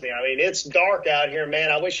surprise me. I mean, it's dark out here,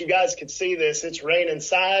 man. I wish you guys could see this. It's raining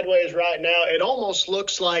sideways right now. It almost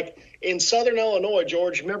looks like in southern Illinois,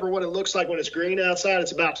 George. Remember what it looks like when it's green outside?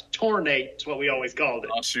 It's about to tornado. It's what we always called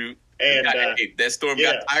it. Oh, shoot. And that storm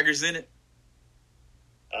got tigers in it?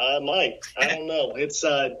 Might. I don't know. It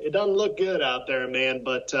doesn't look good out there, man.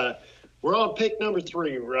 But we're on pick number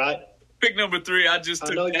 3, right? Pick number 3. I just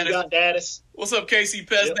took Dattis. You got Dattis. What's up, Casey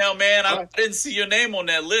Pesnell, man? I Right. didn't see your name on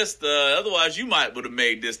that list. Otherwise, you might would have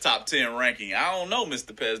made this top 10 ranking. I don't know,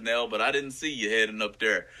 Mr. Pesnell, but I didn't see you heading up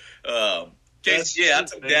there. Casey, I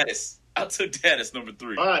took Dattis. I took Dattis number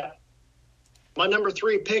 3. All right. My number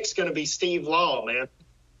 3 pick's going to be Steve Law, man.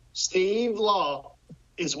 Steve Law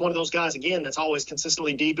is one of those guys, again, that's always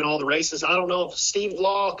consistently deep in all the races. I don't know if Steve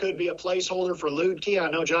Law could be a placeholder for Luedtke.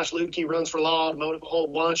 I know Josh Luedtke runs for Law Automotive a whole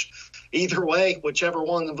bunch. Either way, whichever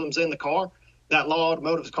one of them's in the car, that Law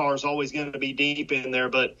Automotive car is always going to be deep in there.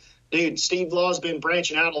 But, dude, Steve Law's been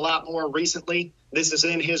branching out a lot more recently. This is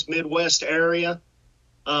in his Midwest area.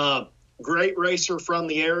 Great racer from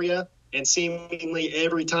the area, and seemingly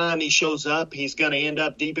every time he shows up, he's going to end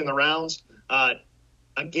up deep in the rounds.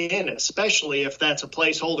 Again, especially if that's a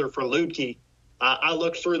placeholder for Luedtke. I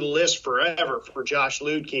looked through the list forever for Josh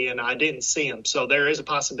Luedtke, and I didn't see him. So there is a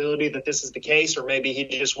possibility that this is the case, or maybe he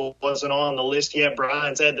just wasn't on the list yet.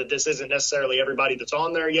 Brian said that this isn't necessarily everybody that's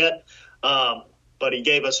on there yet, but he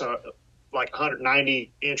gave us like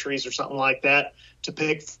 190 entries or something like that to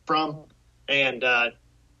pick from. And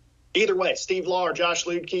either way, Steve Law or Josh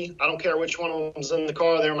Luedtke, I don't care which one of them's in the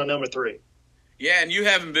car, they're my number 3. Yeah, and you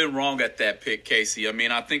haven't been wrong at that pick, Casey. I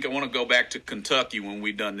mean, I think I want to go back to Kentucky when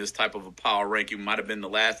we done this type of a power ranking. It might have been the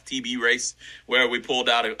last TB race where we pulled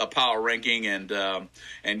out a power ranking, and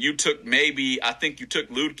you took I think you took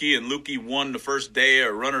Luedtke, and Luedtke won the first day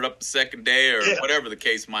or runner-up the second day or whatever the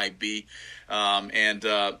case might be.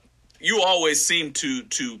 You always seem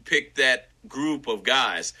to pick that group of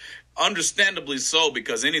guys. Understandably so,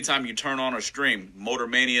 because anytime you turn on a stream, Motor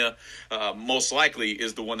Mania most likely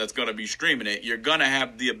is the one that's going to be streaming it. You're going to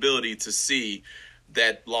have the ability to see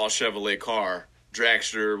that Law Chevrolet car,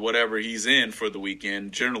 dragster, whatever he's in for the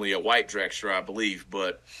weekend, generally a white dragster, I believe.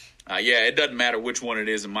 But, it doesn't matter which one it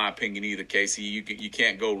is, in my opinion, either, Casey. You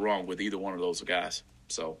can't go wrong with either one of those guys.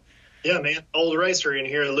 So, yeah, man, old racer in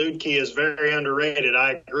here. Luedtke is very underrated.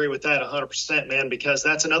 I agree with that 100%, man, because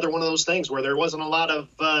that's another one of those things where there wasn't a lot of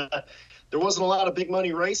big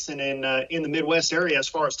money racing in the Midwest area as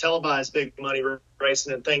far as televised big money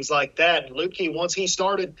racing and things like that. And Luedtke, once he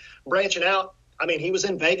started branching out, I mean, he was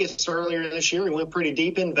in Vegas earlier this year. He went pretty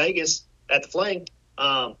deep in Vegas at the Fling.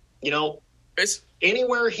 It's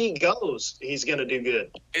anywhere he goes, he's going to do good.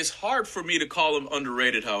 It's hard for me to call him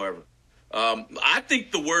underrated, however. I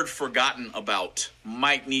think the word forgotten about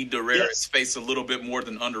might need to rear its face a little bit more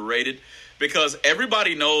than underrated, because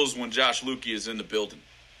everybody knows when Josh Luedtke is in the building.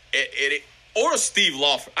 Or Steve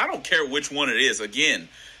Law, I don't care which one it is. Again,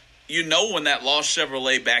 you know when that Law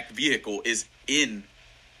Chevrolet backed vehicle is in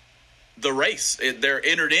the race. They're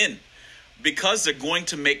entered in because they're going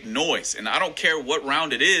to make noise. And I don't care what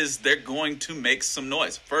round it is, they're going to make some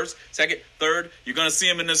noise. First, second, third, you're going to see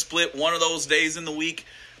them in the split one of those days in the week.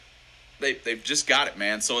 They've just got it,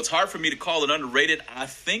 man. So it's hard for me to call it underrated. I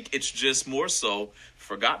think it's just more so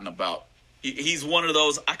forgotten about. He's one of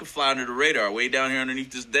those, I could fly under the radar way down here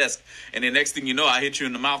underneath this desk, and the next thing you know, I hit you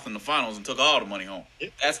in the mouth in the finals and took all the money home. Yeah.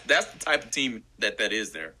 That's the type of team that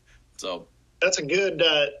is there. So that's a good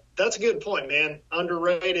point, man.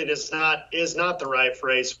 Underrated is not the right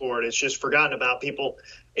phrase for it. It's just forgotten about. People.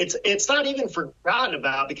 It's not even forgotten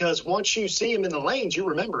about, because once you see him in the lanes, you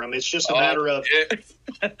remember him. It's just a matter of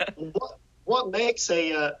what makes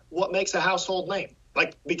a household name.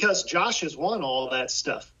 Like, because Josh has won all that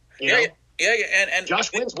stuff. You know? And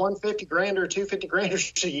Josh wins $150,000 or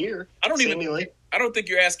 $250,000 a year. I don't think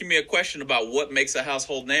you're asking me a question about what makes a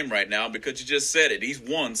household name right now, because you just said it. He's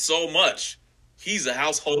won so much. He's a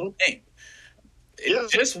household name.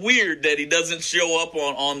 It's just weird that he doesn't show up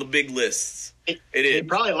on the big lists. He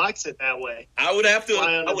probably likes it that way. I would have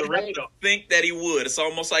to think that he would. It's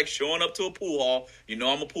almost like showing up to a pool hall. You know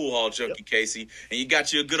I'm a pool hall junkie, Casey, and you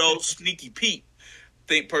got you a good old sneaky Pete.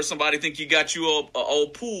 Somebody think you got you a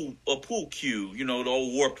old pool cue. You know, the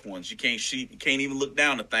old warped ones. You can't shoot. You can't even look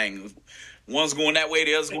down the thing. One's going that way,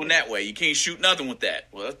 the other's going that way. You can't shoot nothing with that.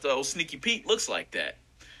 Well, that's the old sneaky Pete looks like that.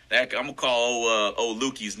 I'm gonna call old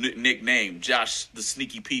Lukey's nickname, Josh the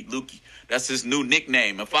Sneaky Pete Lukey. That's his new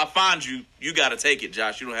nickname. If I find you, you got to take it,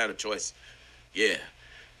 Josh. You don't have a choice. Yeah.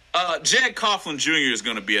 Jag Coughlin Jr. is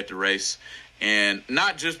going to be at the race, and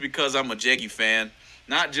not just because I'm a Jeggy fan,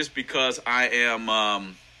 not just because I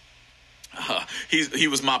am. He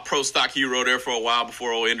was my pro stock hero there for a while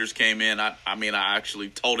before old Enders came in. I actually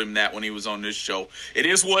told him that when he was on this show. It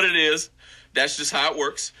is what it is. That's just how it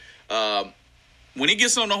works. When he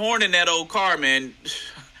gets on the horn in that old car, man,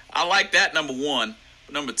 I like that, number one.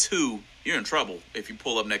 But number two, you're in trouble if you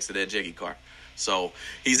pull up next to that Jeggy car. So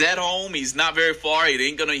he's at home. He's not very far. He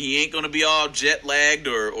ain't gonna be all jet lagged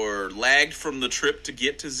or lagged from the trip to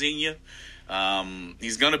get to Xenia.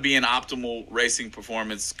 He's gonna be in optimal racing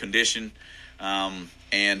performance condition,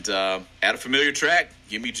 and at a familiar track.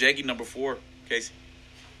 Give me Jeggy number 4, Casey.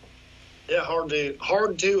 Yeah,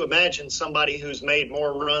 hard to imagine somebody who's made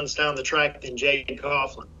more runs down the track than Jag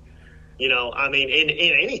Coughlin. You know, I mean, in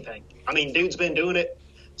anything. I mean, dude's been doing it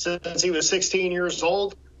since he was 16 years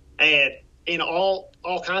old, and in all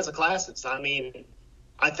kinds of classes. I mean,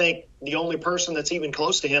 I think the only person that's even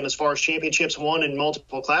close to him as far as championships won in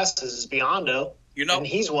multiple classes is Biondo. You know, and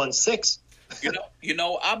he's won 6. You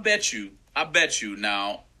know, I bet you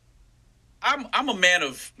now. I'm a man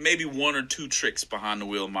of maybe 1 or 2 tricks behind the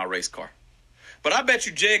wheel of my race car. But I bet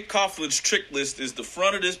you Jag Coughlin's trick list is the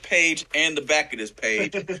front of this page and the back of this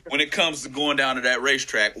page when it comes to going down to that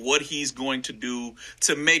racetrack, what he's going to do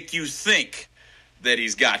to make you think that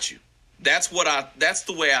he's got you. That's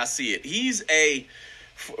the way I see it. He's a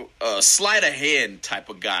sleight of hand type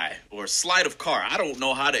of guy, or sleight of car. I don't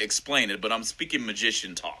know how to explain it, but I'm speaking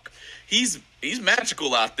magician talk. He's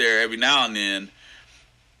magical out there every now and then.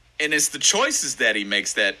 And it's the choices that he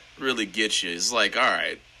makes that really get you. It's like, all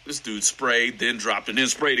right, this dude sprayed, then dropped, and then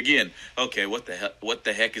sprayed again. Okay, what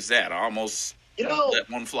the heck is that? I almost let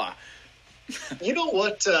one fly. You know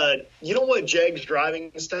what Jag's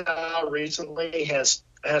driving style recently has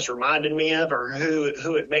reminded me of, or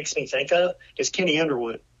who it makes me think of, is Kenny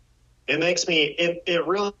Underwood. It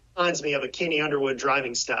really reminds me of a Kenny Underwood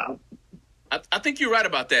driving style. I think you're right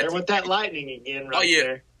about that. There with that lightning again,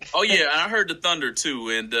 there. Oh yeah, and I heard the thunder too.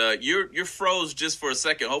 And you're froze just for a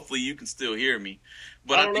second. Hopefully you can still hear me.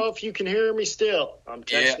 But I don't know if you can hear me still. I'm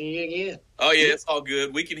texting you again. Oh yeah, it's all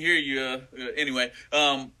good. We can hear you. Anyway,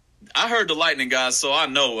 I heard the lightning, guys. So I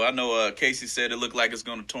know. Casey said it looked like it's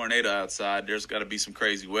going to tornado outside. There's got to be some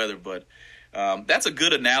crazy weather, but that's a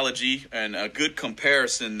good analogy and a good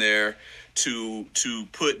comparison there to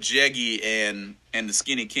put Jeggy and the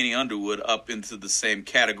skinny Kenny Underwood up into the same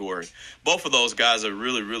category. Both of those guys are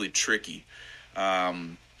really, really tricky,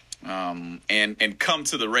 and come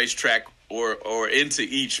to the racetrack or into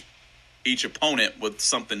each opponent with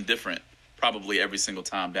something different, probably every single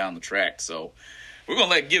time down the track. So we're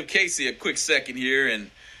gonna give Casey a quick second here, and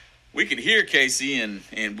we can hear Casey,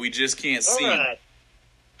 and we just can't see him.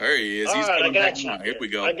 There he is. He's coming back now. Here we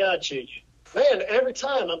go. I got you. Man, every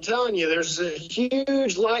time, I'm telling you, there's a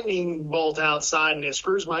huge lightning bolt outside, and it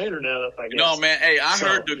screws my internet up, I guess. No, man. Hey, I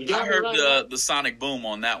heard the sonic boom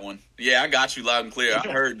on that one. Yeah, I got you loud and clear. I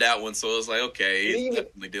heard that one, so it was like, okay, he's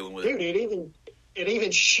definitely dealing with it. Dude, it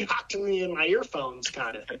even shocked me in my earphones,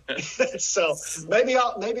 kind of. So maybe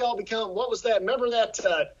I'll become. What was that? Remember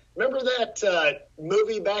that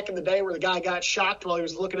movie back in the day where the guy got shocked while he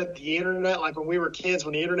was looking at the internet, like when we were kids,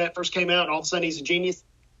 when the internet first came out, and all of a sudden he's a genius.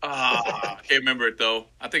 I can't remember it though.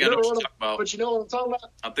 I think I know what you're talking about. But you know what I'm talking about?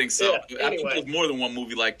 I think so. Yeah, I think there's more than one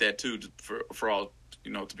movie like that too. For all to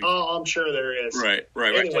be. Oh, I'm sure there is. Right.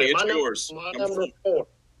 Anyway, It's yours. My number 4.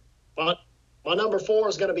 My number 4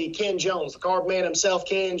 is going to be Ken Jones, the carb man himself,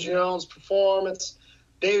 Ken Jones Performance.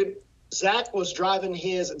 Dude, Zach was driving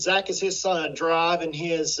Zach is his son, driving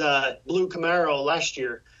his blue Camaro last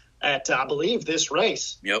year at, I believe, this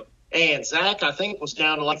race. Yep. And Zach, I think, was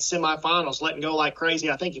down to like semifinals, letting go like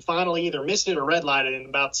crazy. I think he finally either missed it or red lighted in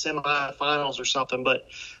about semifinals or something. But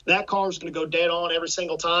that car is going to go dead on every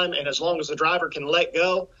single time. And as long as the driver can let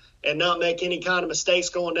go and not make any kind of mistakes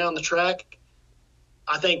going down the track,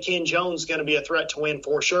 I think Ken Jones is going to be a threat to win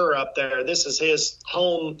for sure up there. This is his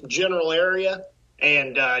home general area,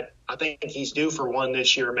 and I think he's due for one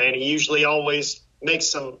this year, man. He usually always makes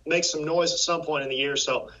some noise at some point in the year,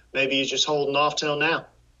 so maybe he's just holding off till now.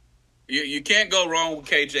 You can't go wrong with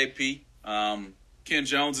KJP. Ken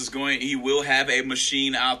Jones he will have a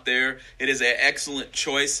machine out there. It is an excellent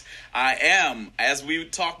choice. I am, as we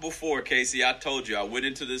talked before, Casey, I told you, I went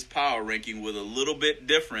into this power ranking with a little bit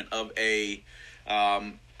different of a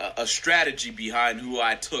strategy behind who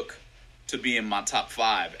I took to be in my top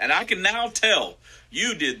 5. And I can now tell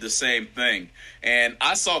you did the same thing. And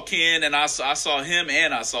I saw Ken, and I saw him,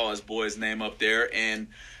 and I saw his boy's name up there, and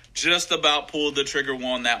just about pulled the trigger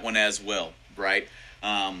on that one as well, right?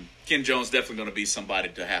 Ken Jones definitely going to be somebody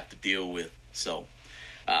to have to deal with. So,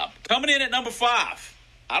 coming in at number 5,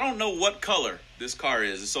 I don't know what color this car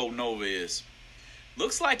is, this old Nova is.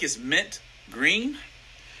 Looks like it's mint green.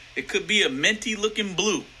 It could be a minty-looking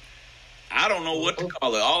blue. I don't know what to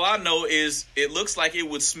call it. All I know is it looks like it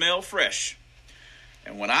would smell fresh.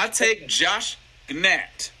 And when I take Josh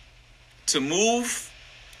Gnat to move,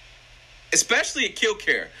 especially at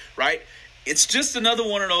Kil-Kare, right? It's just another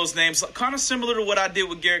one of those names, kind of similar to what I did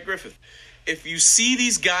with Garrett Griffith. If you see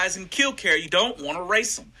these guys in Kil-Kare, you don't want to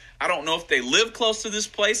race them. I don't know if they live close to this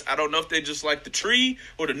place. I don't know if they just like the tree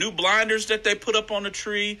or the new blinders that they put up on the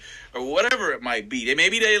tree or whatever it might be.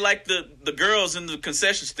 Maybe they like the girls in the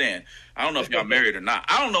concession stand. I don't know if y'all married or not.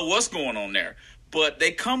 I don't know what's going on there. But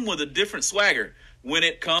they come with a different swagger when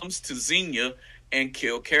it comes to Xenia and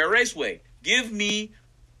Kil-Kare Raceway. Give me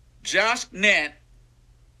Josh Gnat.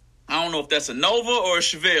 I don't know if that's a Nova or a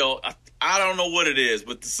Chevelle. I don't know what it is,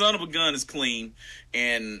 but the son of a gun is clean,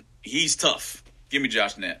 and he's tough. Give me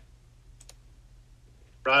Josh Gnat.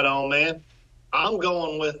 Right on, man. I'm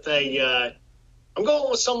going with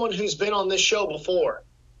someone who's been on this show before,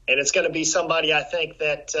 and it's going to be somebody I think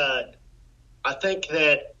that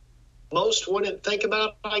most wouldn't think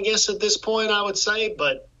about, I guess, at this point, I would say,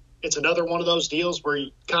 but it's another one of those deals where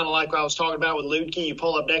you kind of like what I was talking about with Ludke, you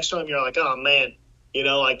pull up next to him, you're like, oh, man,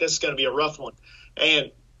 this is going to be a rough one.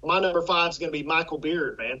 And my number 5 is going to be Michael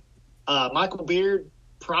Beard, man. Michael Beard,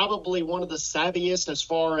 probably one of the savviest as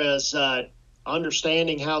far as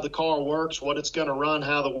understanding how the car works, what it's going to run,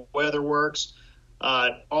 how the weather works,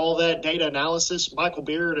 all that data analysis. Michael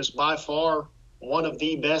Beard is by far one of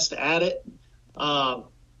the best at it.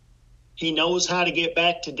 He knows how to get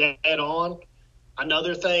back to dead on.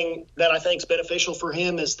 Another thing that I think is beneficial for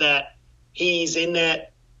him is that he's in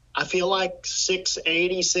that, I feel like,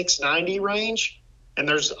 680, 690 range. And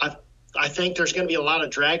I think there's going to be a lot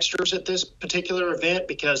of dragsters at this particular event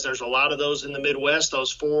because there's a lot of those in the Midwest,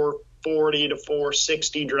 those 440 to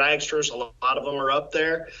 460 dragsters. A lot of them are up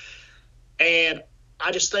there. And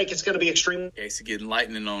I just think it's going to be extremely. Casey getting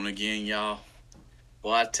lightning on again, y'all.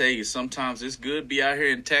 Well, I tell you, sometimes it's good to be out here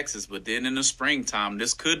in Texas, but then in the springtime,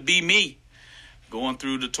 this could be me going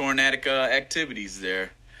through the tornadic activities there.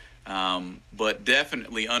 But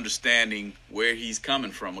definitely understanding where he's coming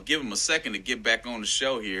from. I'll give him a second to get back on the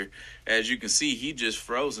show here. As you can see, he just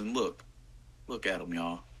frozen. Look at him,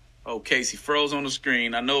 y'all. Oh, Casey froze on the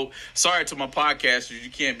screen. I know, sorry to my podcasters, you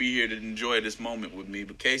can't be here to enjoy this moment with me,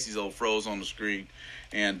 but Casey's old froze on the screen.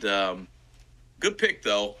 And good pick,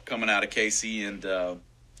 though, coming out of Casey, and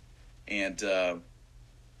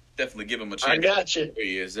definitely give him a chance. I got you.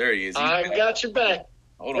 There he is. I got your back.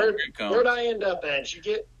 Hold on, here it comes. Where'd I end up at?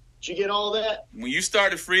 Did you get all that? When you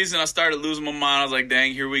started freezing, I started losing my mind. I was like,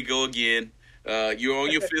 dang, here we go again. You're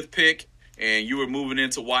on your 5th pick, and you were moving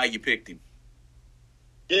into why you picked him.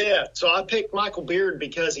 Yeah, so I picked Michael Beard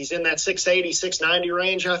because he's in that 680, 690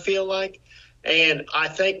 range, I feel like. And I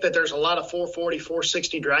think that there's a lot of 440,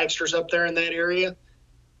 460 dragsters up there in that area.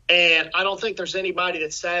 And I don't think there's anybody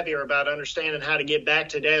that's savvier about understanding how to get back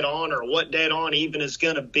to dead on or what dead on even is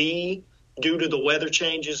going to be due to the weather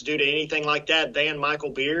changes, due to anything like that, than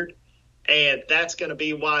Michael Beard. And that's going to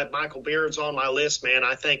be why Michael Beard's on my list, man.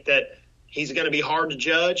 I think that he's going to be hard to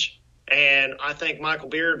judge. And I think Michael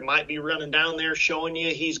Beard might be running down there showing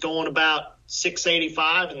you he's going about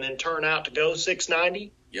 685 and then turn out to go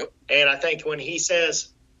 690. Yep. And I think when he says,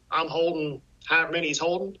 I'm holding however many he's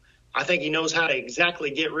holding, I think he knows how to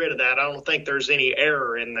exactly get rid of that. I don't think there's any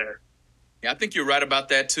error in there. Yeah, I think you're right about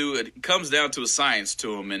that, too. It comes down to a science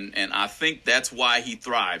to him, and I think that's why he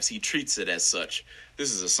thrives. He treats it as such.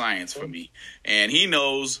 This is a science for me. And he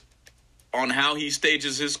knows on how he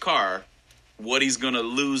stages his car what he's going to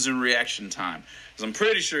lose in reaction time. Because I'm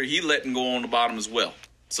pretty sure he letting go on the bottom as well.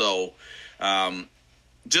 So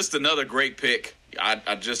just another great pick.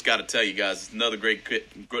 I just got to tell you guys, it's another great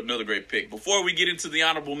pick. Before we get into the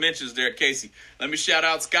honorable mentions there, Casey, let me shout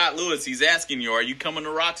out Scott Lewis. He's asking you, are you coming to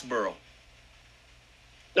Roxborough?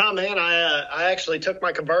 No, man, I actually took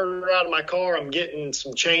my converter out of my car. I'm getting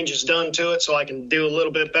some changes done to it so I can do a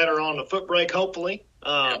little bit better on the foot brake, hopefully.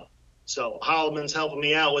 So Holloman's helping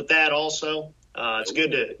me out with that also. It's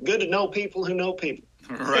good to know people who know people.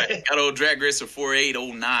 Right. Got old Drag Racer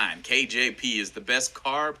 4809. KJP is the best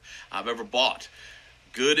carb I've ever bought.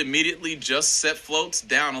 Good immediately, just set floats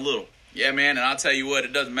down a little. Yeah, man, and I'll tell you what,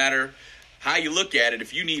 it doesn't matter how you look at it.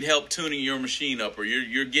 If you need help tuning your machine up or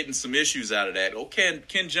you're getting some issues out of that,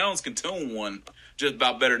 Ken Jones can tune one just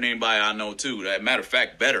about better than anybody I know, too. As a matter of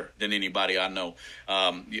fact, better than anybody I know.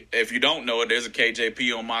 If you don't know it, there's a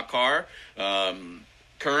KJP on my car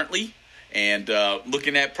currently. And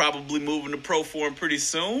looking at probably moving to Proform pretty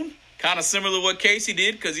soon. Kind of similar to what Casey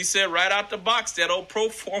did, because he said right out the box that old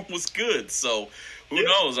Proform was good. So who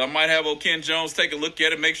knows? I might have old Ken Jones take a look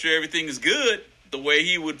at it, make sure everything is good the way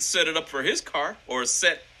he would set it up for his car, or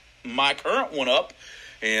set my current one up,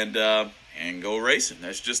 and go racing.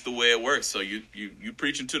 That's just the way it works. So you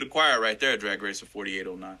preaching to the choir right there, Drag Racer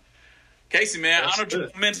 4809. Casey, man, honorable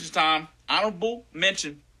mention time. Honorable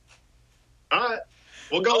mention. All right.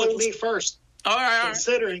 We'll go with me first. All right.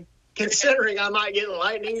 Considering I might get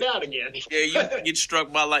lightninged out again. Yeah, you get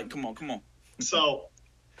struck by lightning. Come on. So,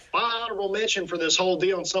 my honorable mention for this whole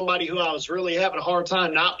deal, and somebody who I was really having a hard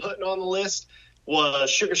time not putting on the list, was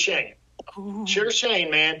Sugar Shane. Ooh. Sugar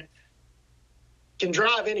Shane, man, can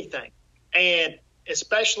drive anything. And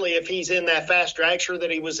especially if he's in that fast dragster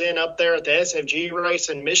that he was in up there at the SFG race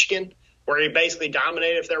in Michigan, where he basically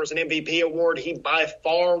dominated. If there was an MVP award, he by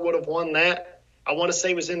far would have won that. I want to say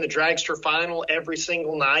he was in the dragster final every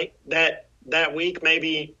single night that week.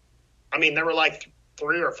 Maybe, there were like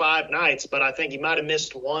 3 or 5 nights, but I think he might have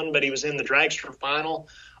missed one, but he was in the dragster final,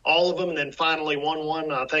 all of them, and then finally won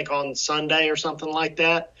one, I think on Sunday or something like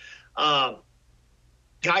that.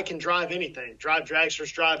 Guy can drive anything, drive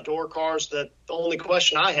dragsters, drive door cars. The only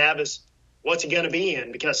question I have is, what's he going to be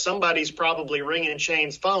in? Because somebody's probably ringing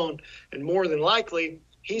Shane's phone, and more than likely,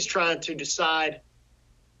 he's trying to decide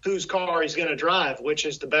whose car he's going to drive, which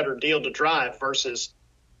is the better deal to drive versus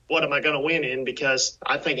what am I going to win in, because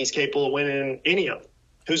I think he's capable of winning in any of them.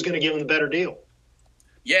 Who's going to give him the better deal?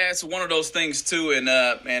 Yeah, it's one of those things too, and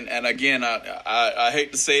again, I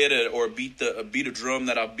hate to say it or beat a drum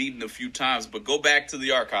that I've beaten a few times, but go back to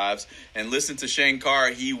the archives and listen to Shane Carr.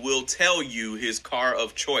 He will tell you his car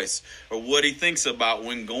of choice or what he thinks about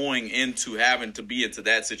when going into having to be into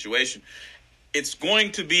that situation. It's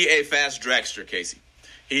going to be a fast dragster, Casey.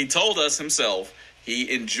 He told us himself he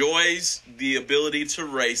enjoys the ability to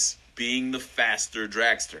race being the faster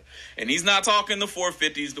dragster. And he's not talking the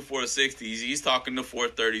 450s, the 460s. He's talking the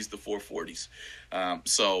 430s, the 440s.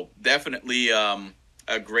 So definitely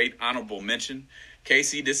a great honorable mention.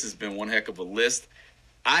 Casey, this has been one heck of a list.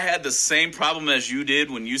 I had the same problem as you did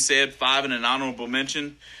when you said 5 in an honorable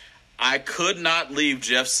mention. I could not leave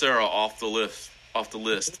Jeff Serra off the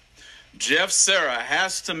list. Jeff Serra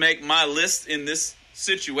has to make my list in this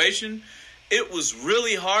situation. It was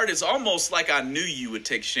really hard. It's almost like I knew you would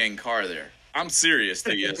take Shane Carr there. I'm serious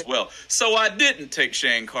to you as well. So I didn't take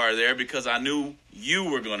Shane Carr there because I knew you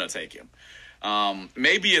were going to take him.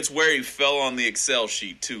 Maybe it's where he fell on the Excel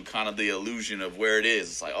sheet too, kind of the illusion of where it is.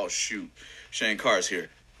 It's like, oh shoot, Shane Carr's here.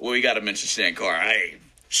 Well, we got to mention Shane Carr. Hey,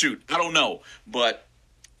 shoot, I don't know. But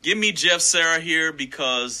give me Jeff Serra here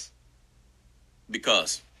because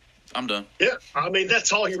I'm done. Yeah,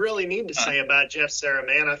 that's all you really need to say about Jeff Serra,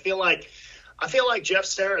 man. I feel like Jeff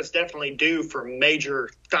Serra is definitely due for major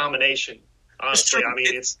domination. Honestly,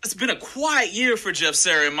 it's been a quiet year for Jeff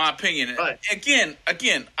Serra, in my opinion. Right. Again,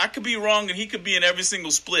 I could be wrong, and he could be in every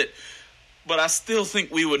single split, but I still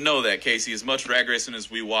think we would know that, Casey, as much drag racing as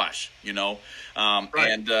we watch, Right.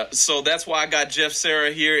 And so that's why I got Jeff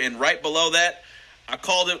Serra here, and right below that, I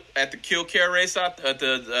called it at the Kill Care race at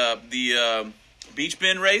the Beach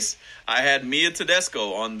Bend race. I had Mia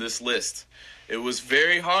Tedesco on this list. It was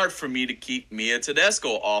very hard for me to keep Mia Tedesco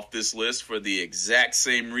off this list for the exact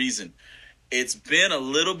same reason. It's been a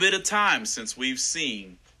little bit of time since we've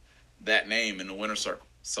seen that name in the winner's circle.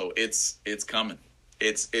 So it's coming.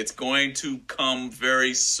 It's going to come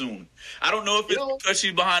very soon. I don't know if it's because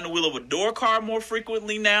she's behind the wheel of a door car more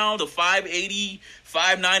frequently now, the 580,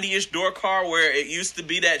 590-ish door car, where it used to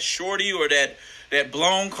be that shorty or that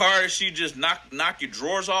blown car that she just knock your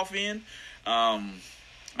drawers off in. I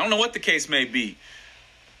don't know what the case may be,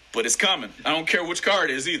 but it's coming. I don't care which car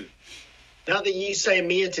it is either. Now that you say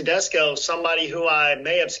Mia Tedesco, somebody who I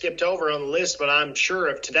may have skipped over on the list, but I'm sure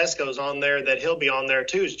if Tedesco's on there that he'll be on there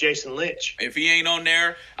too, is Jason Lynch. If he ain't on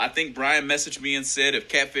there, I think Brian messaged me and said if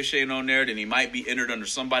Catfish ain't on there, then he might be entered under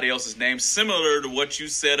somebody else's name, similar to what you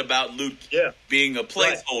said about Luke being a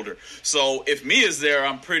placeholder. Right. So if Mia's there,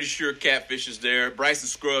 I'm pretty sure Catfish is there. Bryson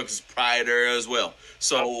Scruggs is probably there as well.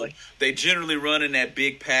 So they generally run in that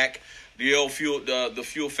big pack. The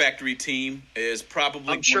Fuel Factory team is probably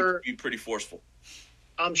going to be pretty forceful.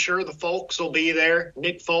 I'm sure the Folks will be there.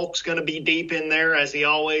 Nick Folk's going to be deep in there, as he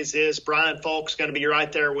always is. Brian Folk's going to be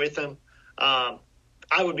right there with him. I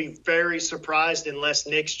would be very surprised unless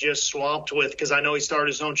Nick's just swamped with, because I know he started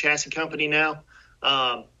his own chassis company now.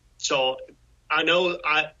 So I know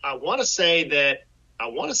I want to say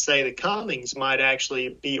that Cummings might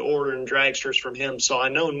actually be ordering dragsters from him. So I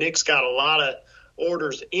know Nick's got a lot of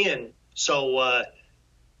orders in. So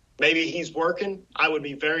maybe he's working. I would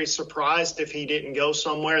be very surprised if he didn't go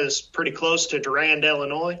somewhere that's pretty close to Durand,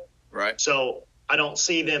 Illinois. Right. So I don't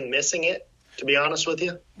see them missing it, to be honest with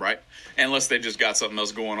you. Right. Unless they just got something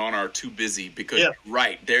else going on or are too busy. Because,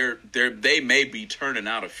 they may be turning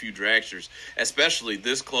out a few dragsters, especially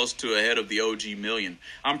this close to ahead of the OG Million.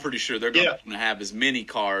 I'm pretty sure they're going to have as many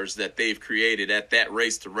cars that they've created at that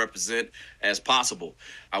race to represent as possible.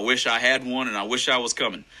 I wish I had one, and I wish I was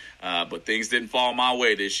coming. But things didn't fall my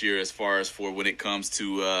way this year as far as for when it comes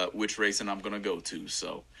to which racing I'm going to go to.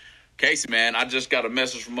 So, Casey, man, I just got a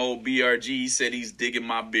message from old BRG. He said he's digging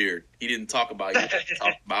my beard. He didn't talk about you. He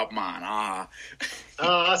talked about mine.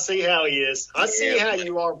 I see how he is. I see how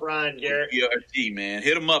you are, Brian Garrett. BRG, man.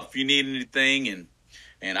 Hit him up if you need anything.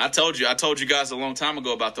 And I told you guys a long time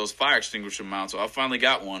ago about those fire extinguisher mounts. So I finally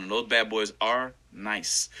got one, and those bad boys are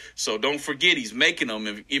nice. So don't forget, he's making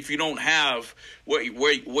them. If you don't have what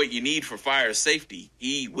you need for fire safety,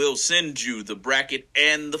 he will send you the bracket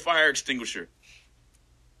and the fire extinguisher.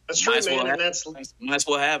 That's true, man, and might as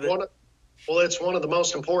well have it. It's one of the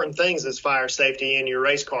most important things is fire safety in your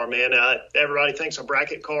race car, man. Everybody thinks a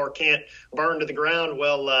bracket car can't burn to the ground.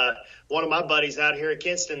 Well, one of my buddies out here at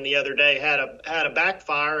Kinston the other day had a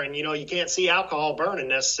backfire, and you can't see alcohol burning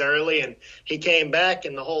necessarily. And he came back,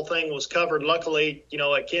 and the whole thing was covered. Luckily,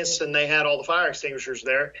 at Kinston they had all the fire extinguishers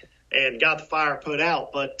there and got the fire put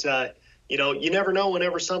out. But you never know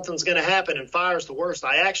whenever something's going to happen, and fire's the worst.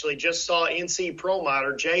 I actually just saw NC Pro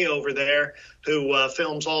Modder, Jay over there, who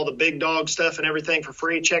films all the big dog stuff and everything for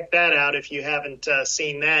free. Check that out if you haven't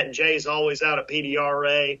seen that. And Jay's always out at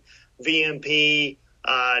PDRA, VMP,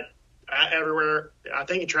 everywhere. I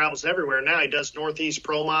think he travels everywhere now. He does Northeast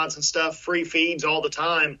Pro Mods and stuff, free feeds all the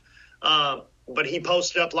time. But he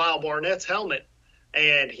posted up Lyle Barnett's helmet.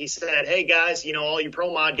 And he said, hey, guys, all you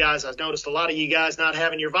Pro Mod guys, I've noticed a lot of you guys not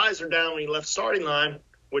having your visor down when you left the starting line,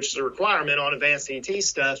 which is a requirement on advanced ET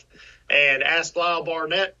stuff, and asked Lyle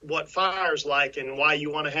Barnett what fire's like and why you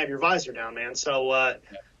want to have your visor down, man. So,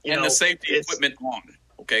 the safety equipment on.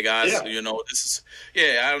 Okay, guys, this is,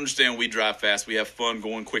 I understand we drive fast. We have fun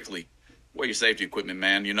going quickly. Wear your safety equipment,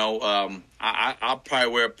 man. I'll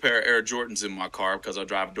probably wear a pair of Air Jordans in my car because I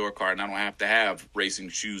drive a door car and I don't have to have racing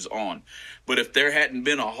shoes on. But if there hadn't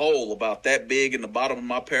been a hole about that big in the bottom of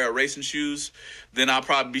my pair of racing shoes, then I'll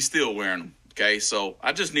probably be still wearing them. Okay, so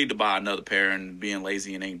I just need to buy another pair and being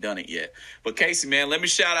lazy and ain't done it yet. But Casey, man, let me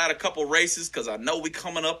shout out a couple races because I know we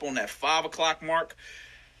coming up on that 5 o'clock mark.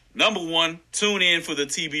 Number one, tune in for the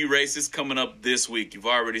TB races coming up this week. You've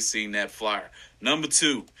already seen that flyer. Number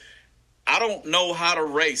two, I don't know how to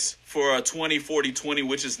race for a 20-40-20,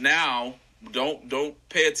 which is now, don't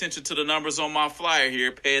pay attention to the numbers on my flyer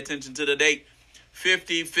here. Pay attention to the date.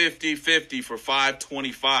 50-50-50 for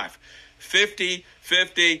 525.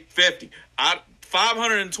 50-50-50.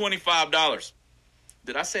 $525.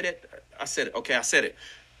 Did I say that? I said it. Okay, I said it.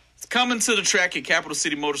 It's coming to the track at Capital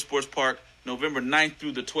City Motorsports Park November 9th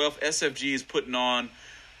through the 12th. SFG is putting on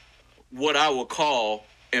what I will call,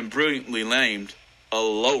 and brilliantly named, a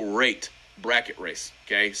low-rate bracket race,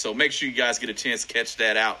 okay? So make sure you guys get a chance to catch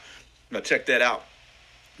that out. Now, check that out.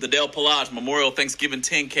 The Del Pelage Memorial Thanksgiving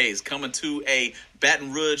 10K is coming to a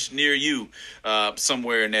Baton Rouge near you,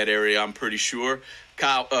 somewhere in that area, I'm pretty sure.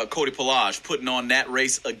 Cody Pelage putting on that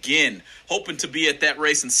race again, hoping to be at that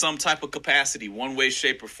race in some type of capacity, one way,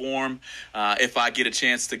 shape, or form. If I get a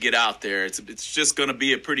chance to get out there, it's just going to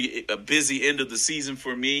be a busy end of the season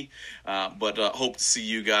for me, but hope to see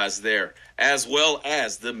you guys there, as well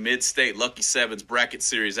as the Mid-State Lucky Sevens Bracket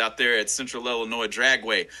Series out there at Central Illinois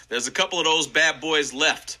Dragway. There's a couple of those bad boys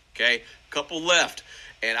left, okay? Couple left,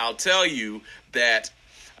 and I'll tell you that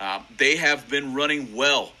they have been running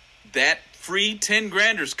well. That free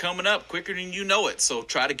 10-grander's coming up quicker than you know it. So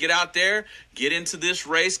try to get out there, get into this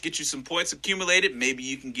race, get you some points accumulated. Maybe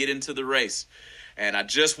you can get into the race. And I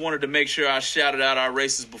just wanted to make sure I shouted out our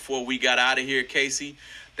races before we got out of here, Casey.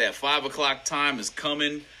 That 5 o'clock time is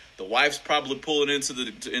coming. The wife's probably pulling into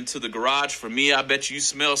the garage. For me, I bet you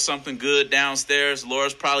smell something good downstairs.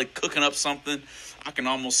 Laura's probably cooking up something. I can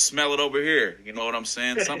almost smell it over here. You know what I'm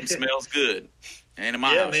saying? Something smells good. Ain't in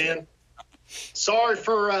my house. Yeah, man. Sorry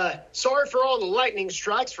for all the lightning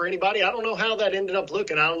strikes for anybody. I don't know how that ended up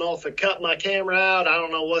looking. I don't know if it cut my camera out. I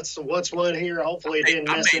don't know what's one here. Hopefully it didn't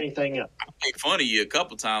mess anything up. I made fun of you a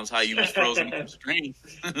couple times how you was frozen on the screen.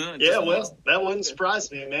 Yeah, well, that wouldn't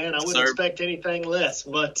surprise me, man. I wouldn't expect anything less.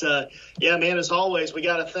 But, yeah, man, as always, we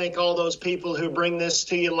got to thank all those people who bring this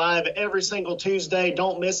to you live every single Tuesday.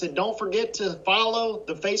 Don't miss it. Don't forget to follow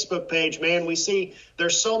the Facebook page, man. We see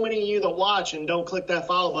there's so many of you that watch and don't click that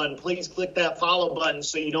follow button. Please click that follow button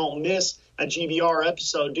so you don't miss a GBR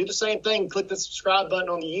episode. Do the same thing. Click the subscribe button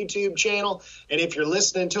on the YouTube channel. And if you're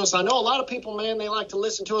listening to us, I know a lot of people, man, they like to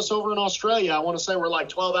listen to us over in Australia. I want to say we're like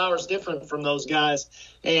 12 hours different from those guys.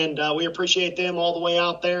 And we appreciate them all the way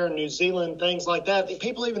out there in New Zealand, things like that.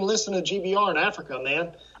 People even listen to GBR in Africa, man.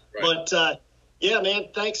 Right. But, yeah, man,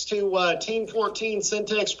 thanks to Team 14,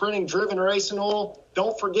 Syntex Printing, Driven Racing Oil.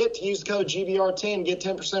 Don't forget to use the code GBR10. Get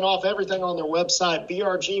 10% off everything on their website.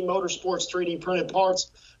 BRG Motorsports 3D printed parts,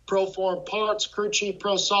 Proform parts, Crew Chief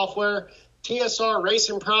Pro software, TSR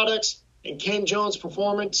Racing products, and Ken Jones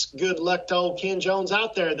Performance. Good luck to old Ken Jones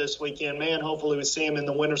out there this weekend, man. Hopefully we see him in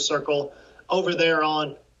the winner's circle over there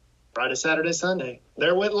on Friday, Saturday, Sunday.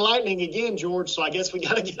 There went lightning again, George, so I guess we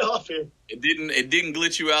got to get off here. It didn't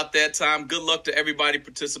glitch you out that time. Good luck to everybody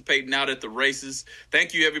participating out at the races.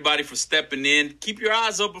 Thank you, everybody, for stepping in. Keep your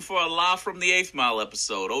eyes open for a Live from the 8th Mile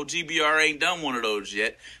episode. OGBR ain't done one of those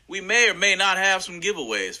yet. We may or may not have some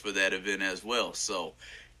giveaways for that event as well. So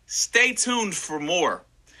stay tuned for more.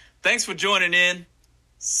 Thanks for joining in.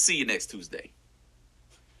 See you next Tuesday.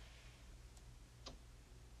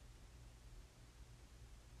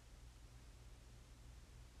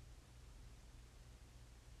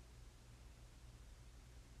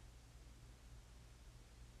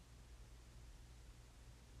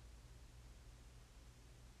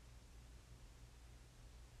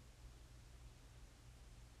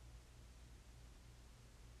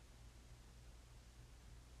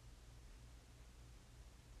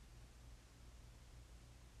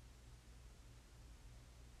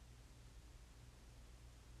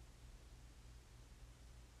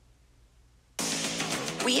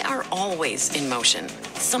 We are always in motion.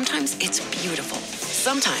 Sometimes it's beautiful.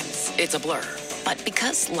 Sometimes it's a blur. But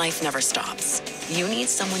because life never stops, you need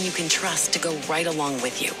someone you can trust to go right along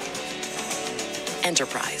with you.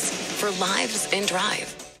 Enterprise, for lives in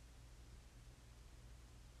drive.